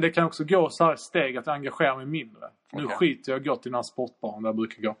 Ja, men det kan också gå så här steg att engagera mig mindre. Nu skiter jag att gå till den här sportbaren där jag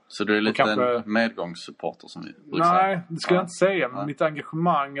brukar gå. Så du är lite en medgångssupporter som vi brukar säga? Nej, det ska jag inte säga. Men mitt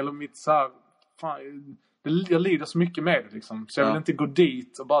engagemang eller mitt så här... Fan, jag lider så mycket med det liksom. Så jag vill inte gå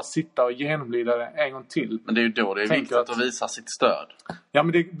dit och bara sitta och genomlida det en gång till. Men det är ju då det är viktigt att visa sitt stöd. Ja,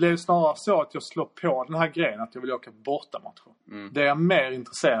 men det blir snarare så att jag slår på den här grejen att jag vill åka på bortamatcher. Det är jag mer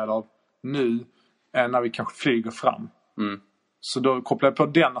intresserad av nu än när vi kanske flyger fram. Så då kopplar jag på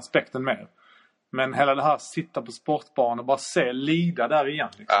den aspekten mer. Men hela det här sitta på sportbanan och bara se lida där igen.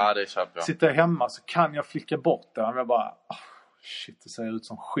 Liksom. Ja, det köper jag. Sitter hemma så kan jag flicka bort det. Om jag bara, shit, det ser ut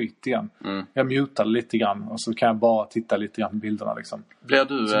som skit igen. Jag mutar lite grann och så kan jag bara titta lite grann på bilderna. Liksom. Så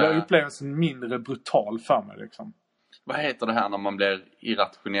blir upplevelsen mindre brutal för mig. Liksom. Vad heter det här när man blir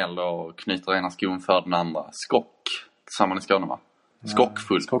irrationell och knyter ena skon för den andra? Skock. Samman i Skåne, va?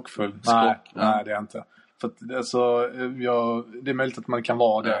 Skrockfull. Nej, det är inte. För att, alltså, det är möjligt att man kan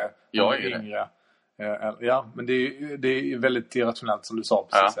vara det. Jag är yngre. Ja, men det är väldigt irrationellt som du sa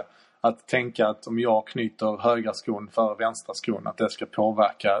precis. Ja. Att tänka att om jag knyter högra skon för vänstra skon, att det ska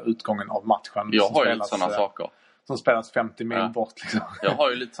påverka utgången av matchen. Jag har ju lite sådana saker. Som spelas 50 mil bort. Liksom. Jag har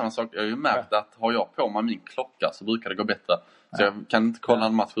ju lite sådana saker. Jag har ju märkt att har jag på mig min klocka så brukar det gå bättre. Så jag kan inte kolla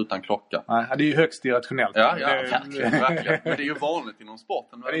en match utan klocka. Nej, det är ju högst irrationellt. Ja, verkligen. Men det är ju vanligt inom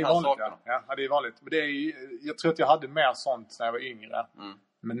sporten. Ja, det är vanligt. Ja, det är vanligt. Men jag tror att jag hade mer sånt när jag var yngre.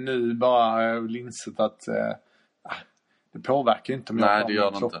 Men nu bara har jag insett att det påverkar inte om jag har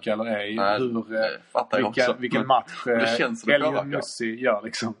en klocka inte. Eller ej. Vilken match Elliot Mussi gör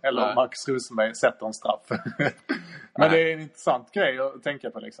liksom. Eller om Marcus Rosenberg sätter en straff. Men det är en intressant grej att tänka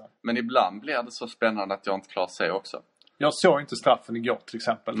på liksom. Men ibland blir det så spännande att jag inte klarar sig också. Jag såg inte straffen igår till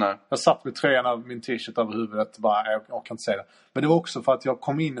exempel. Nej. Jag satt med tröjan av min t-shirt över huvudet. Jag kan inte säga det. Men det var också för att jag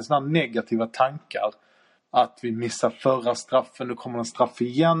kom in i sådana negativa tankar. Att vi missar förra straffen. Nu kommer en straff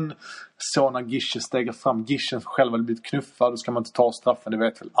igen. Så när Gische stegar fram. Gische själv hade blivit knuffad. Då ska man inte ta straffen. Det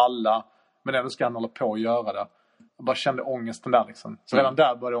vet väl alla. Men ändå ska han hålla på och göra det. Jag bara kände ångesten där liksom. Så redan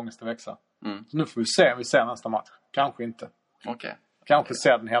där började ångesten växa. Så nu får vi se om vi ser nästa match. Kanske inte. Okej. Kanske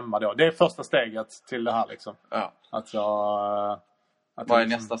ser den hemma då. Det är första steget till det här liksom. Ja. Att jag... Vad är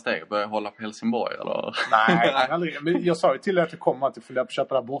nästa steg? Börja hålla på Helsingborg eller? Nej, aldrig. Men jag sa ju till att jag kommer att jag funderar på att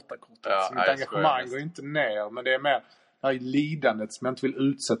köpa det här bortakortet. Så mitt engagemang går inte ner. Men det är mer det här lidandet som jag inte vill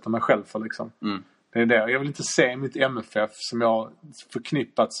utsätta mig själv för liksom. Det är det. Jag vill inte se mitt MFF som jag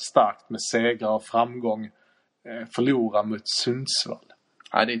förknippat starkt med segrar och framgång förlora mot Sundsvall.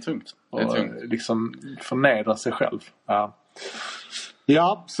 Nej, det är tungt. Det är tungt. Och liksom förnedra sig själv.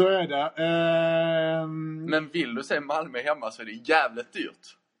 Ja, så är det. Men vill du se Malmö hemma så är det jävligt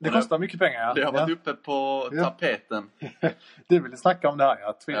dyrt. Det kostar mycket pengar, ja. Det har varit uppe på tapeten. Du ville snacka om det här,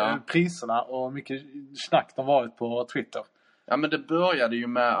 ja. Priserna och mycket snack har varit på Twitter. Ja, men det började ju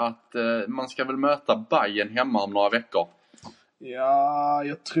med att man ska väl möta Bayern hemma om några veckor. Ja,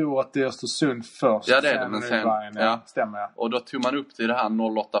 jag tror att det är Östersund först. Ja, det är det, men sen... Bayern, stämmer, ja. Och då tog man upp till det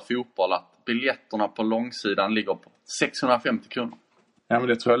här 08 fotboll att biljetterna på långsidan ligger på 650 kronor. Ja, men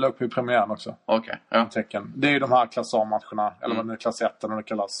det tror jag låg på i premiären också. Okej, ja. Det är ju de här klass A-matcherna. Eller vad det är, klass 1 eller det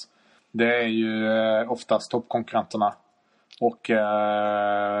kallas. Det är ju oftast toppkonkurrenterna. Och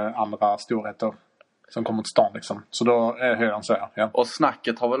andra storheter som kommer till stan liksom. Så då är höjden så här. Ja. Och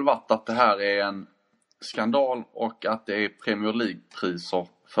snacket har väl varit att det här är en skandal. Och att det är Premier League-priser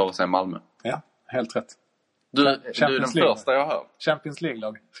för att se Malmö. Ja, helt rätt. Du är den första jag hör. Champions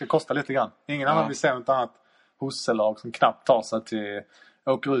League-lag. Ska kosta lite grann. Ingen annan vill se något annat hosselag som knappt tar sig till...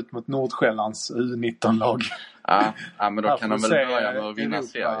 Åker ut mot Nordsjällands U19-lag. Ja, men då kan de väl börja med att vinna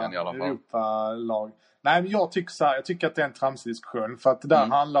serien i alla fall. Europa-lag. Nej, men jag tycker så här. Jag tycker att det är en tramsig diskussion. För att det där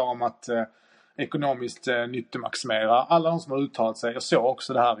handlar om att ekonomiskt nyttomaximera. Alla de som har uttalat sig. Jag såg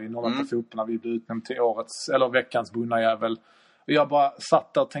också det här i Norrland fotboll när vi blev utnämnd till årets, eller veckans bonnajävel. Och jag bara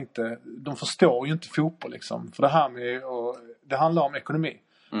satt där och tänkte, de förstår ju inte fotboll liksom. För det här med, det handlar om ekonomi.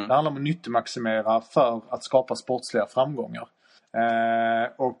 Det handlar om att nyttomaximera för att skapa sportsliga framgångar.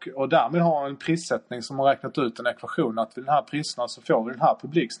 Och därmed har en prissättning som har räknat ut en ekvation att vid den här priserna så får vi den här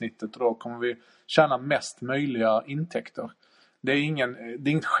publiksnittet och då kommer vi tjäna mest möjliga intäkter. Det är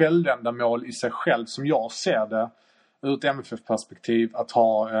inget självändamål i sig själv som jag ser det ur ett MFF-perspektiv att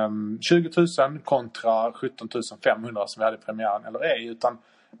ha 20 000 kontra 17 500 som vi hade i premiären eller ej, utan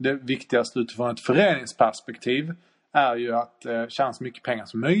det viktigaste utifrån ett föreningsperspektiv är ju att tjäna så mycket pengar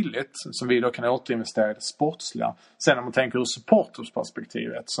som möjligt som vi då kan återinvestera i det sportsliga. Sen när man tänker ur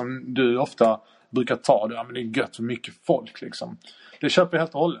supportersperspektivet som du ofta brukar ta det, men det är gött för mycket folk liksom. Det köper jag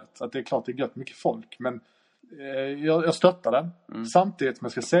helt och hållet, att det är klart det är gött mycket folk, men jag stöttar det. Samtidigt som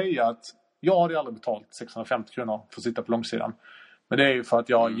jag ska säga att jag hade aldrig betalt 650 kronor för att sitta på långsidan. Men det är ju för att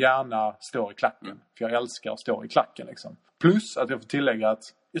jag gärna står i klacken. För jag älskar att stå i klacken liksom. Plus att jag får tillägga att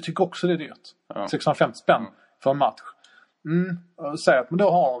jag tycker också det är dyrt. 650 spänn för en match. Säg att man då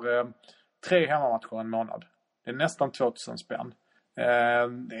har 3 hemmamatcher en månad. Det är nästan 2000 spänn.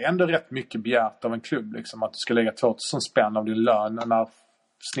 Det är ändå rätt mycket begärt av en klubb liksom, att du ska lägga 2000 spänn av din lön när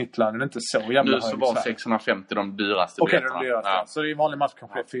snittlönen är inte så jävla hög. Nu så var 650 de dyraste biljetterna. Okej, de dyraste. Ja. Så i vanlig match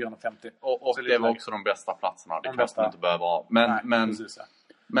kanske 450. Och det var också de bästa platserna. Det kanske inte behöver vara. Men precis, ja.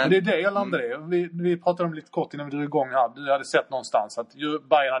 Men det är det jag landade i. Vi pratade om lite kort innan vi drog igång här. Du hade sett någonstans att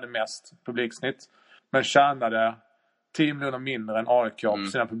Bayern hade mest publiksnitt. Men tjänade 10 miljoner mindre än AIK på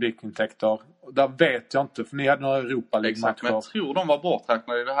sina publikintäkter. Där vet jag inte, för ni hade några Europa League-matcher. Men jag tror de var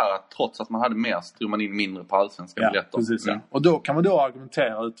borträknade i det här att trots att man hade mer så tog man in mindre på allsvenska biljetter. Precis, Och då kan man då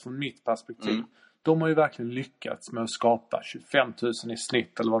argumentera utifrån mitt perspektiv. De har ju verkligen lyckats med att skapa 25 000 i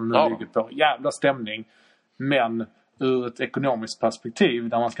snitt eller vad det nu ligger på. Jävla stämning. Men ur ett ekonomiskt perspektiv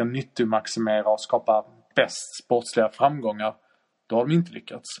där man ska nyttomaximera och skapa bäst sportsliga framgångar, då har de inte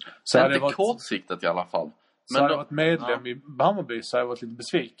lyckats. Så det är inte kortsiktigt i alla fall. Så hade jag varit medlem i Hammarby så hade jag varit lite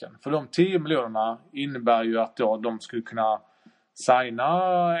besviken. För de 10 miljonerna innebär ju att då de skulle kunna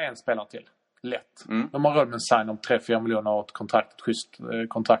signa en spelare till. Lätt. De har råd med en sign om 3-4 miljoner och ett schysst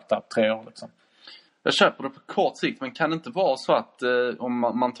kontrakt där på 3 år liksom. Jag köper det på kort sikt, men kan det inte vara så att om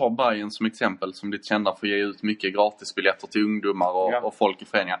man tar Bayern som exempel som blivit kända för att ge ut mycket gratisbiljetter till ungdomar och folk i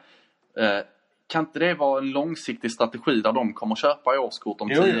föreningar. Kan inte det vara en långsiktig strategi där de kommer köpa årskort om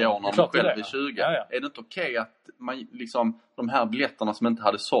 10 år när de själv är 20? Ja. Är det inte okej att man liksom de här biljetterna som inte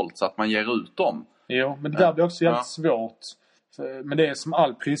hade sålt så att man ger ut dem? Jo, men det där blir också jävligt svårt. Men det är som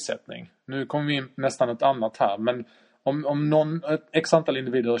all prissättning. Nu kommer vi in på nästan ett annat här, men om x antal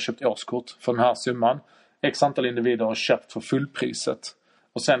individer har köpt årskort för den här summan, x antal individer har köpt för fullpriset,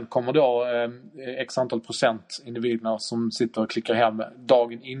 och sen kommer då x antal procent individerna som sitter och klickar hem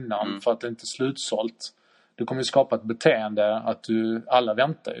dagen innan för att det inte är slutsålt. Du kommer ju skapa ett beteende att alla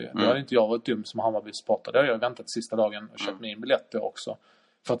väntar ju. Det har inte jag varit dum som Hammarby-sportare. Det har jag väntat sista dagen och köpt min biljett då också.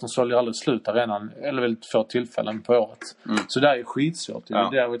 För att de sålde aldrig slut redan, eller väldigt få tillfällen på året. Så det är skitsvårt.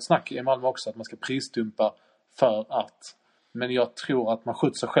 Det är ett snack i Malmö också att man ska prisdumpa för att. Men jag tror att man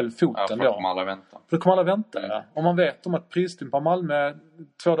skjuter sig själv foten då. För kommer alla vänta. Ja. Om man vet om att prisdumpar Malmö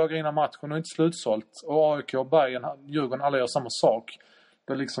 2 dagar innan matchen och inte slutsålt, och AIK och Bayern, Djurgården, alla gör samma sak.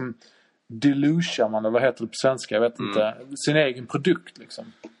 Då liksom delusionar man, eller vad heter det på svenska, jag vet inte, sin egen produkt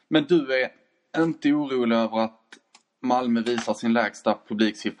liksom. Men du är inte orolig över att Malmö visar sin lägsta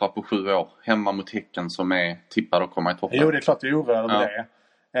publiksiffra på 7 år hemma mot Häcken som är tippad att komma i toppen? Jo, det är klart jag är orolig över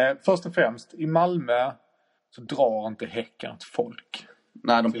det. Först och främst, i Malmö så drar inte Häcken ett folk.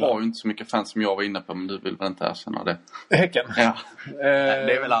 Nej, de har ju inte så mycket fans som jag var inne på, men du vill väl inte erkänna det? Häcken? Ja.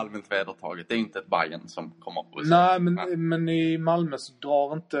 Det är väl allmänt vedertaget. Det är inte ett Bayern som kommer på. Nej, men i Malmö så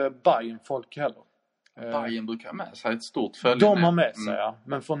drar inte Bayern folk heller. Bayern brukar ha med sig ett stort följe. De har med sig, ja.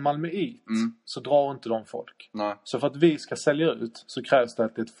 Men från Malmöit så drar inte de folk. Nej. Så för att vi ska sälja ut så krävs det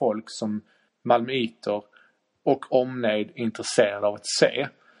att det är ett folk som Malmöiter och omnejd är intresserade av att se.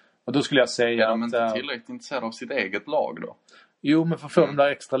 Och då skulle jag säga att... Är de inte tillräckligt intresserade av sitt eget lag då? Jo, men för att få de där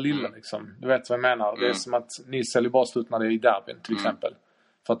extra lilla liksom. Du vet vad jag menar. Det är som att ni säljer bara slut när det är i derbyn till exempel.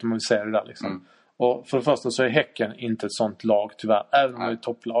 För att de vill se det där liksom. Och för det första så är Häcken inte ett sånt lag tyvärr. Även om det är ett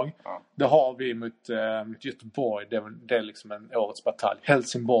topplag. Det har vi mot Göteborg. Det är liksom en årets batalj.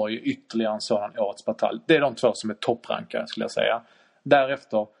 Helsingborg är ytterligare en sådan årets batalj. Det är de två som är topprankare skulle jag säga.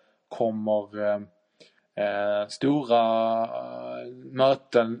 Därefter kommer stora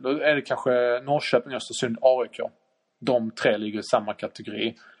möten. Då är det kanske Norrköping, Östersund, AIK. De 3 ligger i samma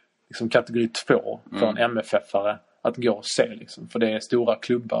kategori. Liksom kategori 2 för en MFF-are att gå och se liksom. För det är stora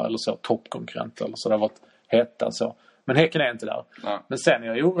klubbar eller så, toppkonkurrenter eller så. Det har varit heta så. Men Häcken är inte där. Men sen är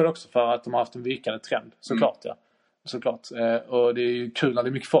jag orolig också för att de har haft en vikande trend. Såklart Såklart. Och det är ju kul när det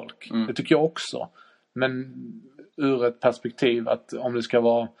är mycket folk. Det tycker jag också. Men ur ett perspektiv att om det ska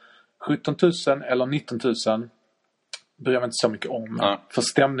vara 17 000 eller 19 000 bryr jag mig inte så mycket om. För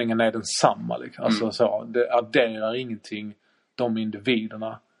stämningen är densamma. Liksom. Alltså, så, det adderar ingenting de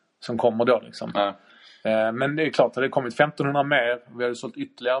individerna som kommer då. Liksom. Men det är klart att det kommit 1500 mer. Vi hade sålt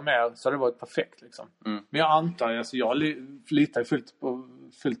ytterligare mer. Så hade det varit perfekt. Liksom. Men jag antar, alltså, jag litar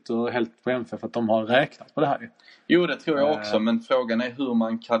fullt och helt på MFF att de har räknat på det här. Jo, det tror jag också. Men frågan är hur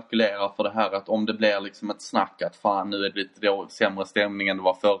man kalkylerar för det här. Att om det blir liksom ett snack att fan, nu är det lite sämre stämning än det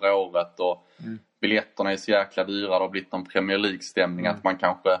var förra året. Och biljetterna är så jäkla dyra. Det har blivit en Premier League-stämning. Att man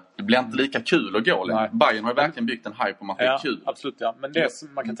kanske... Det blir inte lika kul att gå. Bayern har verkligen byggt en hype om att det är kul. Absolut, ja. Men det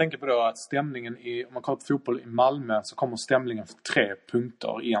som man kan tänka på då att stämningen om man kollar på fotboll i Malmö så kommer stämningen för 3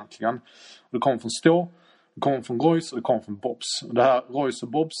 punkter egentligen. Och det kommer från Stå, det kommer från Royce och det kommer från Bobs. Och det här Royce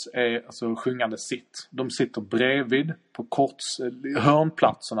och Bobs är alltså sjungande sitt. De sitter bredvid på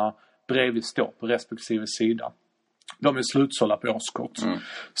hörnplatserna bredvid Stå på respektive sida. De är slutsålda på årskort.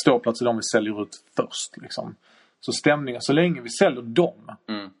 Ståplatser de vi säljer ut först liksom. Så stämningen, så länge vi säljer dem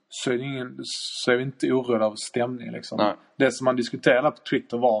så är vi inte oroade av stämning liksom. Det som man diskuterade på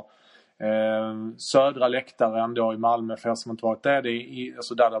Twitter var södra läktaren då i Malmö, för jag som inte varit där, det är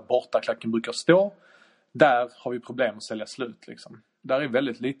alltså där bortaklacken brukar stå. Där har vi problem att sälja slut liksom. där är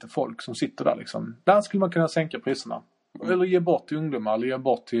väldigt lite folk som sitter där liksom. Där skulle man kunna sänka priserna. Eller ge bort till ungdomar, eller ge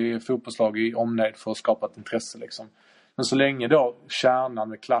bort till fotbollslag i omnejd för att skapa ett intresse liksom. Men så länge då kärnan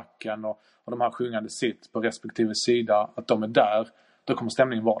med klacken och de här sjungande sitt på respektive sida, att de är där, då kommer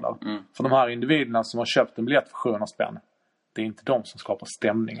stämningen vara där. För de här individerna som har köpt en biljett för 700 spänn, det är inte de som skapar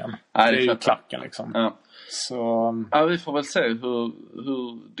stämningen. Nej, det är ju klacken liksom. Ja. Så... Ja, vi får väl se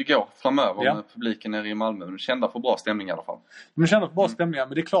hur det går framöver med publiken nere i Malmö. De är kända för bra stämning i alla fall. De är kända för bra stämningar,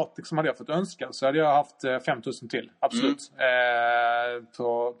 men det är klart, liksom, hade jag fått önska så hade jag haft 5000 till. Absolut.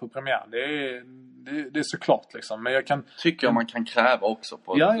 På premiär. Det är såklart liksom. Men jag kan... Tycker jag man kan kräva också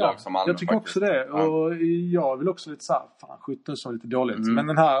på ett lag som Malmö. Jag tycker faktiskt. Också det. Ja. Och jag vill också lite såhär, fan 7000 är lite dåligt. Men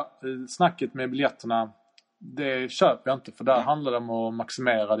den här snacket med biljetterna, det köper jag inte. För där handlar det om att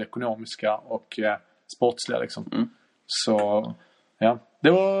maximera det ekonomiska och sportsliga liksom. Så ja,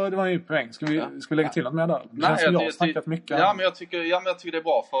 det var ju poäng. Ska vi lägga till något mer där? Det känns som jag har snackat mycket. Men jag tycker det är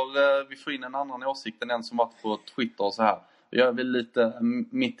bra, för vi får in en annan åsikt än den som varit på Twitter och så här. Jag är väl lite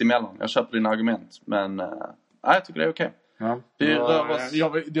mitt emellan. Jag köper dina argument, men jag tycker det är okej. Ja.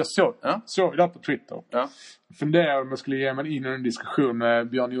 Jag såg det på Twitter. Ja. Funderade om jag skulle ge mig in i en diskussion med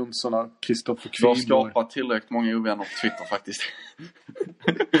Björn Jonsson och Kristoffer Kviborg. Du har skapat tillräckligt många ovänner på Twitter faktiskt.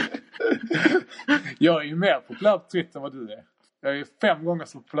 Jag är ju mer populär på Twitter än vad du är. Jag är 6 gånger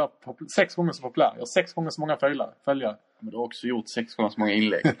så populär. Jag har 6 gånger så många följare. Men du har också gjort 6 gånger så många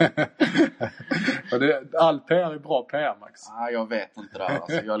inlägg. All PR är bra PR, Max. Nej, jag vet inte det.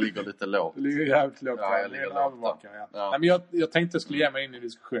 Alltså, jag ligger lite lågt. Du ligger jävligt lågt. Ja, jag ligger lågt. Ja. Nej, men jag tänkte jag skulle ge mig in i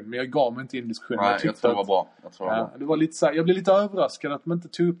diskussion, men jag gav mig inte in i diskussionen. Nej, jag tror det var bra. Det var lite så här, jag blev lite överraskad att man inte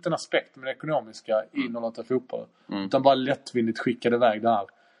tog upp den aspekten med det ekonomiska innehållet av fotboll. Utan bara lättvindigt skickade iväg det här.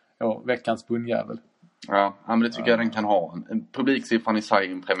 Veckans bundjävel. Ja, men det tycker jag den kan ha. En publiksiffran i sig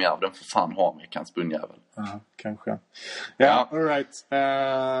i en premiär, den får fan ha veckans bundjävel. Ja, kanske. Ja, all right.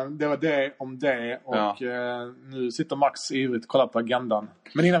 Det var det om det. Och nu sitter Max ivrigt och kollar på agendan.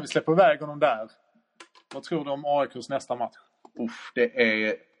 Men innan vi släpper iväg honom där, vad tror du om AIKs nästa match? Det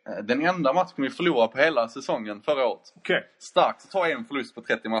är den enda matchen vi förlorade på hela säsongen förra året. Okay. Starkt att ta en förlust på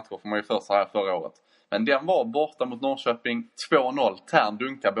 30 matcher får man ju för sig här förra året. Men den var borta mot Norrköping 2-0. Tärn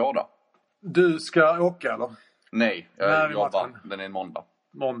dunkar båda. Du ska åka eller? Nej, jag jobbar. Den är en måndag.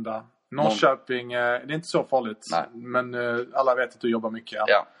 Norrköping, det är inte så farligt. Nej. Men alla vet att du jobbar mycket.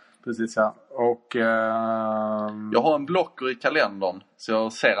 Ja. Precis, ja. Och, jag har en blocker i kalendern. Så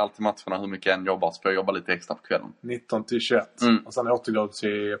jag ser alltid matcherna hur mycket jag jobbar. Så får jag jobba lite extra på kvällen. 19-21. Och sen återgår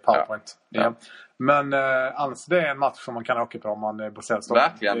till PowerPoint. Ja. Men annars det är en match som man kan åka på om man är på sällskap.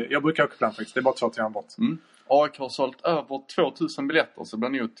 Verkligen. Jag brukar åka på den faktiskt. Det är bara 2 timmar bort. AIK har sålt över 2000 biljetter, så det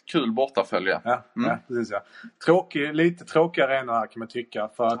blir nog ett kul bortafölje. Ja, precis ja. Lite tråkig arena här kan man tycka.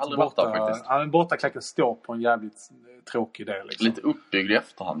 För att bortaklacken står på en jävligt tråkig del. Liksom. Lite uppbyggd i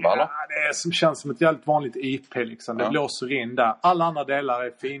efterhand, eller? Ja, det känns som ett jävligt vanligt IP liksom. Det blåser in där. Alla andra delar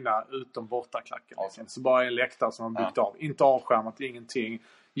är fina utom bortaklacken. Liksom. Så bara en läktare som de byggt av. Inte avskärmat, ingenting.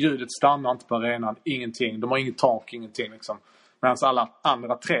 Ljudet stannar inte på arenan, ingenting. De har inget tak, ingenting liksom. Medan alla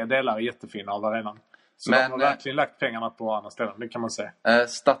andra 3 delar är jättefina av arenan. Så de har verkligen lagt pengarna på andra ställen, det kan man säga.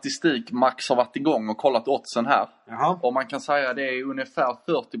 Statistik, Max har varit igång och kollat oddsen här. Jaha. Och man kan säga att det är ungefär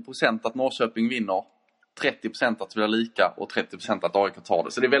 40% att Norrköping vinner, 30% att det blir lika och 30% att AIK tar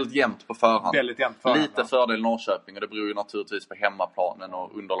det. Så det är väldigt jämnt på förhand. Väldigt jämnt på förhand. Lite fördel Norrköping, och det beror ju naturligtvis på hemmaplanen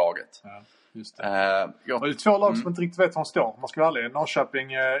och underlaget. Ja, just det. Och det är 2 lag som inte riktigt vet var de står. Man ska vara ärlig. Norrköping...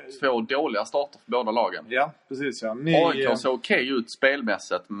 2 dåliga starter för båda lagen. Ja, precis ja. AIK såg okej ut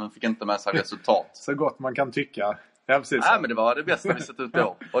spelmässigt, men fick inte med sig resultat. Så gott man kan tycka. Ja, precis. Nej, men det var det bästa vi sett ut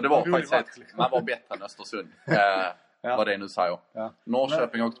då. Och det var faktiskt man var bättre än Östersund. Vad det nu säger. Ja.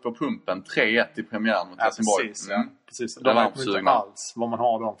 Norrköping åkte på pumpen 3-1 i premiären mot Helsingborg. Precis. De var inte alls vad man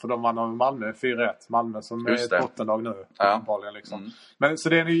har dem. För de vann av Malmö 4-1. Malmö som är ett bottenlag nu. Liksom. Men, så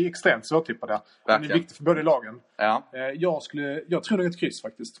det är ju extremt svårtippade. Det är viktigt för båda lagen. Ja. Jag tror det är ett kryss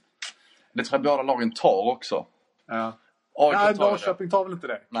faktiskt. Det tror jag båda lagen tar också. Ja. Norrköping tar väl inte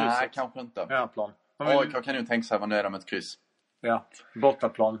det? Krysset. Nej, kanske inte. Hemmaplan. AIK kan ju tänka sig vara nöjda med ett kryss. Ja,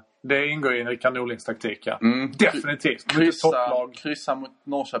 bortaplan. Det ingår i en Rickard Norlings taktik. Definitivt. Kryssa mot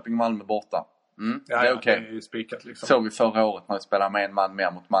Norrköping Malmö borta. Det är okej. Det är spikat liksom. Såg vi förra året när vi spelade med en man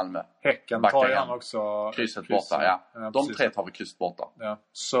mer mot Malmö. Häcken tar ju också krysset borta, de 3 tar vi krysset borta. Ja.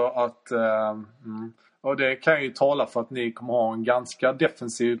 Så att och det kan ju tala för att ni kommer ha en ganska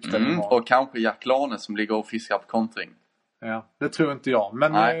defensiv uppställning. Och kanske Jack Lane som ligger och fiskar på kontring. Ja, det tror inte jag.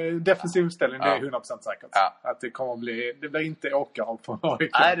 Men defensiv uppställning, det är 100% säkert. Ja. Att det kommer bli... Det blir inte åka av på AIK.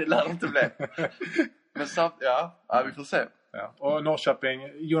 Nej, det lär inte bli. Men så, vi får se. Ja. Och Norrköping,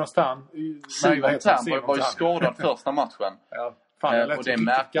 Jonas Tern... Simon Tern var ju skadad första matchen. Fan, jag lät och det riktigt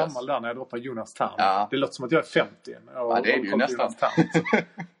märks. gammal där när jag droppade Jonas Tern. Ja. Det låter som att jag är 50. Ja, det är ju nästan.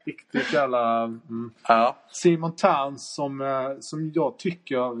 Riktigt jävla... Ja. Simon Tern som jag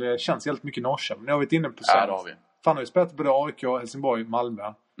tycker känns helt mycket Norrköping. Jag har varit inne på Ja, det har vi. Fan, har ju spelat både AIK, Helsingborg och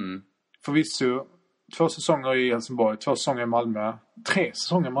Malmö. Förvisso 2 säsonger i Helsingborg, 2 säsonger i Malmö. 3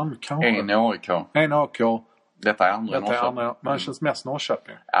 säsonger i Malmö kanske. En i AIK. En i AIK. Detta är andra Norrköping. Men han känns mest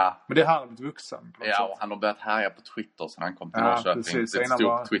Norrköping. Ja. Men det är han blivit vuxen. Ja, och han har börjat härja på Twitter sen han kom till Norrköping. Precis. Det är ett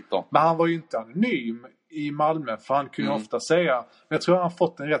stort Twitter. Men han var ju inte anonym i Malmö. För han kunde ofta säga... Jag tror han har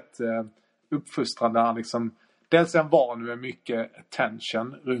fått en rätt uppfostran där han liksom... Dels är han van med mycket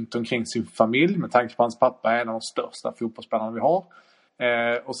attention runt omkring sin familj. Med tanke på hans pappa är en av de största fotbollsspelarna vi har.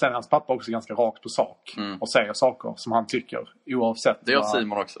 Och sen är hans pappa också ganska rakt på sak. Och säger saker som han tycker. Oavsett. Det gör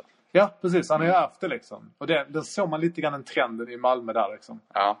Simon också. Ja, precis. Han har ju haft det liksom. Och det såg man lite grann en trenden i Malmö där liksom.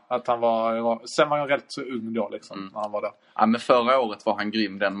 Ja. Att han var... Sen var han rätt så ung då liksom. När han var där. Ja, men förra året var han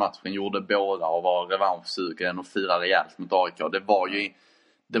grym den matchen. Gjorde båda och var revanschsugen och firade rejält mot AIK.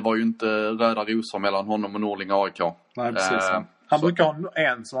 Det var ju inte röda rosor mellan honom och Norling och AIK. Nej, precis. Han brukar ha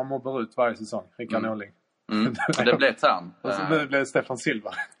en som han mobbar ut varje säsong. Rickard Norling. Det blev Tern. Och så nu blev det Stefan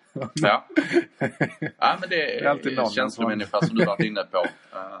Silva. Ja. Ja, men det är alltid någon känslomänniska som du varit inne på.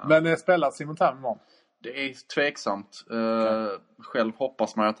 Men spelar Simon Tern imorgon? Det är tveksamt. Själv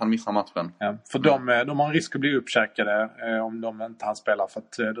hoppas man att han missar matchen. Ja, för de har en risk att bli uppkäkade om de inte han spelar. För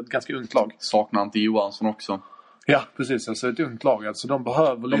att det är ett ganska ungt lag. Saknar inte Johansson också? Ja, precis. Alltså ett ungt lag. Alltså de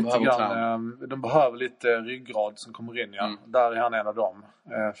behöver lite ryggrad som kommer in. Ja. Där är han en av dem.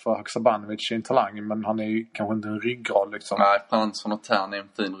 För Haksabanovic är en talang. Men han är ju kanske inte en ryggrad liksom. Nej, Fransson och Tern är en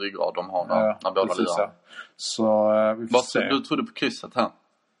fin ryggrad de har när båda lirar. Ja. Så vi får se. Du trodde på krysset här?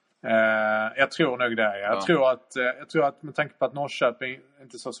 Jag tror nog det. Jag tror att med tanke på att Norrköping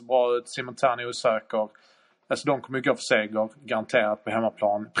inte så bra ut. Simon Tern är osäker. Alltså de kommer gå för seger, garanterat på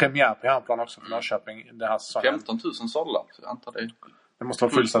hemmaplan. Premiär på hemmaplan också för Norrköping det här säsongen. 15 000 sållar, jag antar det. Det måste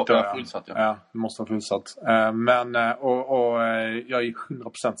vara fullsatt då. Ja, det måste vara fullsatt. Men jag är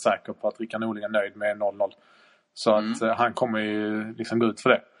 100% säker på att Rickard Norling är nöjd med 0-0. Så att han kommer ju liksom gå ut för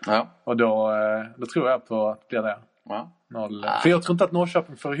det. Ja. Och då tror jag på att det blir det. Ja. 0. För jag tror inte att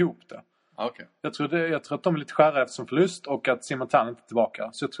Norrköping får ihop det. Okay. Jag tror att de är lite skärrade eftersom förlust och att Simon Tern inte är tillbaka.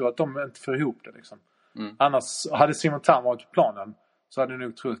 Så jag tror att de inte får ihop det liksom. Annars hade Simon Tern varit på planen så hade jag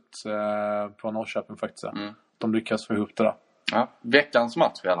nog trott på Norrköping faktiskt. De lyckas få ihop det där. Ja, veckans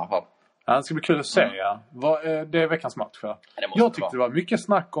match i alla fall. Ja, det ska bli kul att se. Det är veckans match. Jag tyckte det var mycket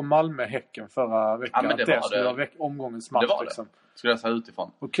snack om Malmö-Häcken förra veckan. Ja, det skulle vara omgångens match. Det var liksom. det. Skulle jag säga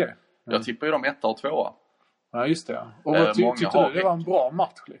utifrån. Okej. Jag tippar ju dem 1 och 2. Ja, just det. Och vad tyckte du? Det var en bra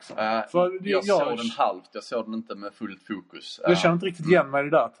match liksom. Jag såg den halvt. Jag såg den inte med fullt fokus. Jag känner inte riktigt igen mig i det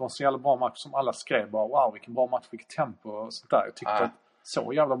där. Att det var en så jävla bra match som alla skrev. Bara, wow, vilken bra match, vilket tempo och sånt där. Jag tyckte att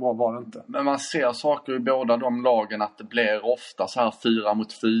så jävla bra var det inte. Men man ser saker i båda de lagen att det blir ofta så här 4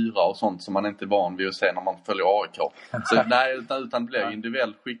 mot 4 och sånt som man inte är van vid att se när man följer AIK. Så nej, utan det blir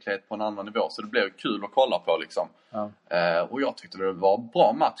individuell skicklighet på en annan nivå. Så det blir kul att kolla på liksom. Och jag tyckte det var en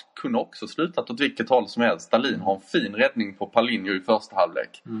bra match. Kunde också slutat åt vilket håll som helst. Dahlin har en fin räddning på Palinho i första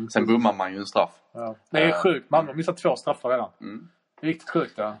halvlek. Sen bommar man ju en straff. Det är sjukt. Man har missat 2 straffar redan. Riktigt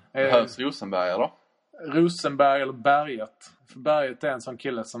sjukt det. Behövs Rosenberg då? Rosenberg eller Berget. För Berget är en sån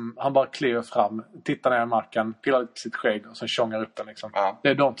kille som han bara kliver fram, tittar ner i marken, pillar ut sitt skägg och sen tjongar upp den liksom. Det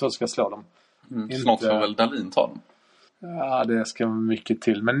är de två som ska slå dem. Snart får väl Dahlin ta dem. Ja, det ska mycket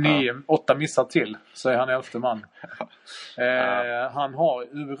till. Men 8 missar till så är han 11:e man. Han har,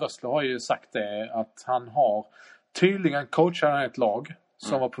 Uwe Rössler har ju sagt det att han har tydligen coachat ett lag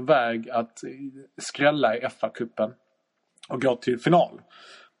som var på väg att skrälla i FA-cupen och gå till final.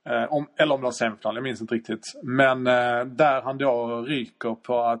 Eller om det var semifinal, jag minns inte riktigt. Men där han då ryker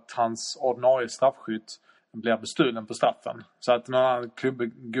på att hans ordinarie straffskytt blir bestulen på straffen. Så att någon annan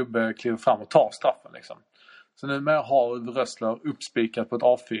gubbe kliver fram och tar straffen liksom. Så nu har Uwe Rössler uppspikat på ett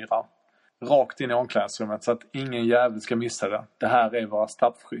A4 rakt in i omklädningsrummet så att ingen jävel ska missa det. Det här är våra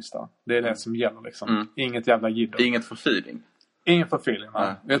straffskyssar. Det är det som gäller liksom. Inget jävla jidder. Inget för feeling. Ingen för feeling,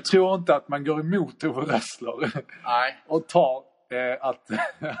 nej. Jag tror inte att man går emot Uwe Rössler. Nej. Och tar att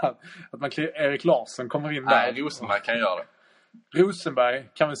man Erik Larsson kommer in där. Nej, Rosenberg kan göra det. Rosenberg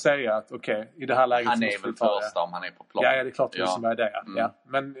kan vi säga att i det här läget han är väl första om han är på plan. Ja, det är klart Rosenberg är det. Ja.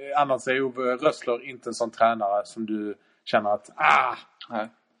 Men annars är Uwe Rössler inte en sån tränare som du känner att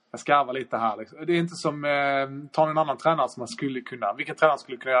jag skarvar lite här liksom. Det är inte som ta en annan tränare som man skulle kunna. Vilken tränare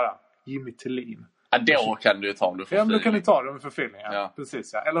skulle kunna göra? Jimmy Tillin. Ja, då kan du ta om du får men då kan du ta det om du får feeling. Ja.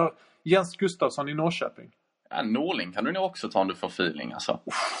 Precis, ja. Eller Jens Gustafsson i Norrköping. Ja, Norling kan du nog också ta om du får feeling alltså.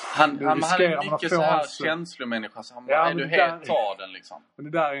 Han är mycket så här känslomänniska, så han bara, är du helt ta den liksom. Men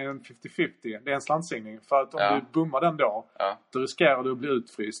det där är en 50-50, det är en slantsigning. För att om du bommar den då riskerar du att bli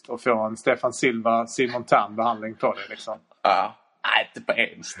utfryst och få en Stefan Silva, Simon Tern behandling på dig liksom. Ja, nej, inte på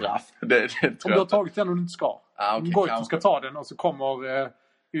en straff. Det tror om du har tagit den och du inte ska. Om Goitom ska ta den och så kommer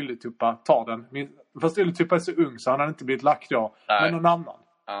Ylätuppa ta den. Fast Ylätuppa är så ung så han har inte blivit lagt då. Men någon annan.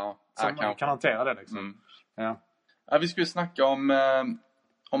 Som kan hantera det liksom. Ja, vi skulle snacka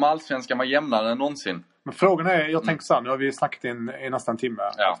om allsvenskan var jämnare än någonsin. Men frågan är, jag tänker så här, nu har vi snackat i nästan en timme.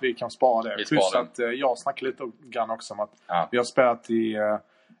 Att vi kan spara det. Plus att jag snackar lite grann också om att vi har spelat i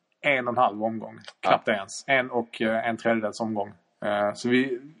 1,5 omgång. Knappt ens. 1,3 omgång. Så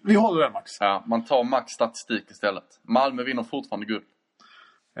vi håller det, Max. Ja, man tar Max statistik istället. Malmö vinner fortfarande guld.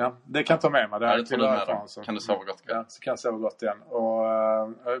 Ja, det kan jag ta med mig. Det tar du med dig. Kan du sova gott igen? Ja, så kan jag sova gott igen. Och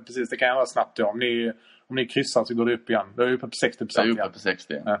precis, det kan jag vara snabbt då. Om ni kryssar så går det upp igen. Då är vi uppe på 60%. Jag är uppe på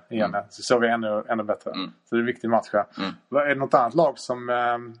 60. Igen. Så sover vi ännu bättre. Så det är en viktig match. Är det något annat lag som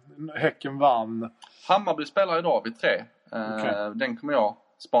Häcken vann? Hammarby spelar idag vid 3. Den kommer jag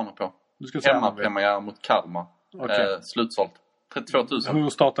spana på. Hemmapremiär mot Kalmar. Slutsålt. 32 000. Hur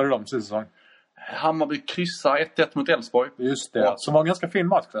startade de säsong? Hammarby kryssar 1-1 mot Elfsborg. Just det, som var en ganska fin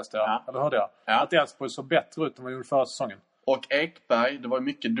match förresten. Ja. Det hörde jag. Att Elfsborg såg bättre ut än vad de gjorde förra säsongen. Och Ekberg, det var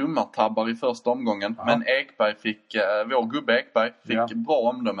mycket dumma tabbar i första omgången. Men Ekberg vår gubbe Ekberg fick bra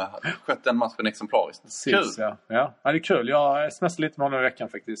omdöme. Skött den matchen exemplariskt. Precis, kul! Ja, det är kul. Jag smsade lite med honom i veckan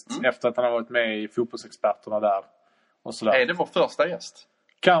faktiskt. Efter att han har varit med i fotbollsexperterna där. Och sådär. Är det vår första gäst?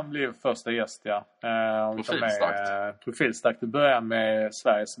 Kan bli första gäst, Profilstarkt. Profilstarkt. Det börjar med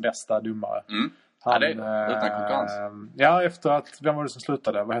Sveriges bästa domare. Det är det. Utan konkurrens. Efter att, vem var det som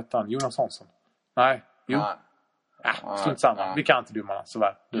slutade? Vad hette han? Jonas Hansson? Nej. Strunt samma. Vi kan inte domarna, så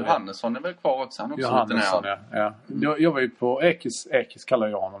väl. Johannesson är väl kvar också. Han också Johannesson, jag var ju på Ekis kallar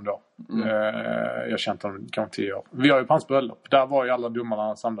jag honom då. Jag har känt honom kanske 10 år. Vi har ju på hans bröllop. Där var ju alla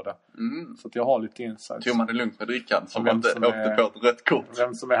domarna samlade. Så att jag har lite insights. Tog man det lugnt med Rickard som inte åkte på ett rött kort.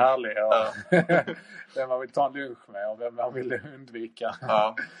 Vem som är härlig vem man vill ta en lunch med och vem man vill undvika.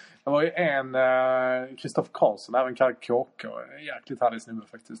 Det var ju en Kristoffer Karlsson, även kallad KK. Jäkligt härlig snubbe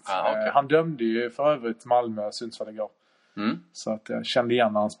faktiskt. Han dömde ju för övrigt Malmö Sundsvall igår. Så att jag kände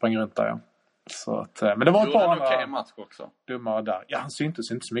igen när han sprang runt där. Så att, men det var ett par andra match också. Dummare där. Ja, han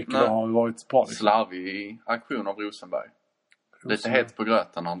syntes inte så mycket. Det har varit bra. Liksom. Slarvig aktion av Rosenberg. Lite het på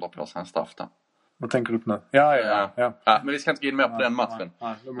gröten han drar på sig en straff där. Vad tänker du på nu? Ja. Men vi ska inte gå in mer på den matchen.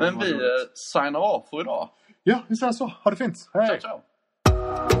 Men vi signar av för idag. Ja, vi säger så. Ha det fint. Hej. Ciao.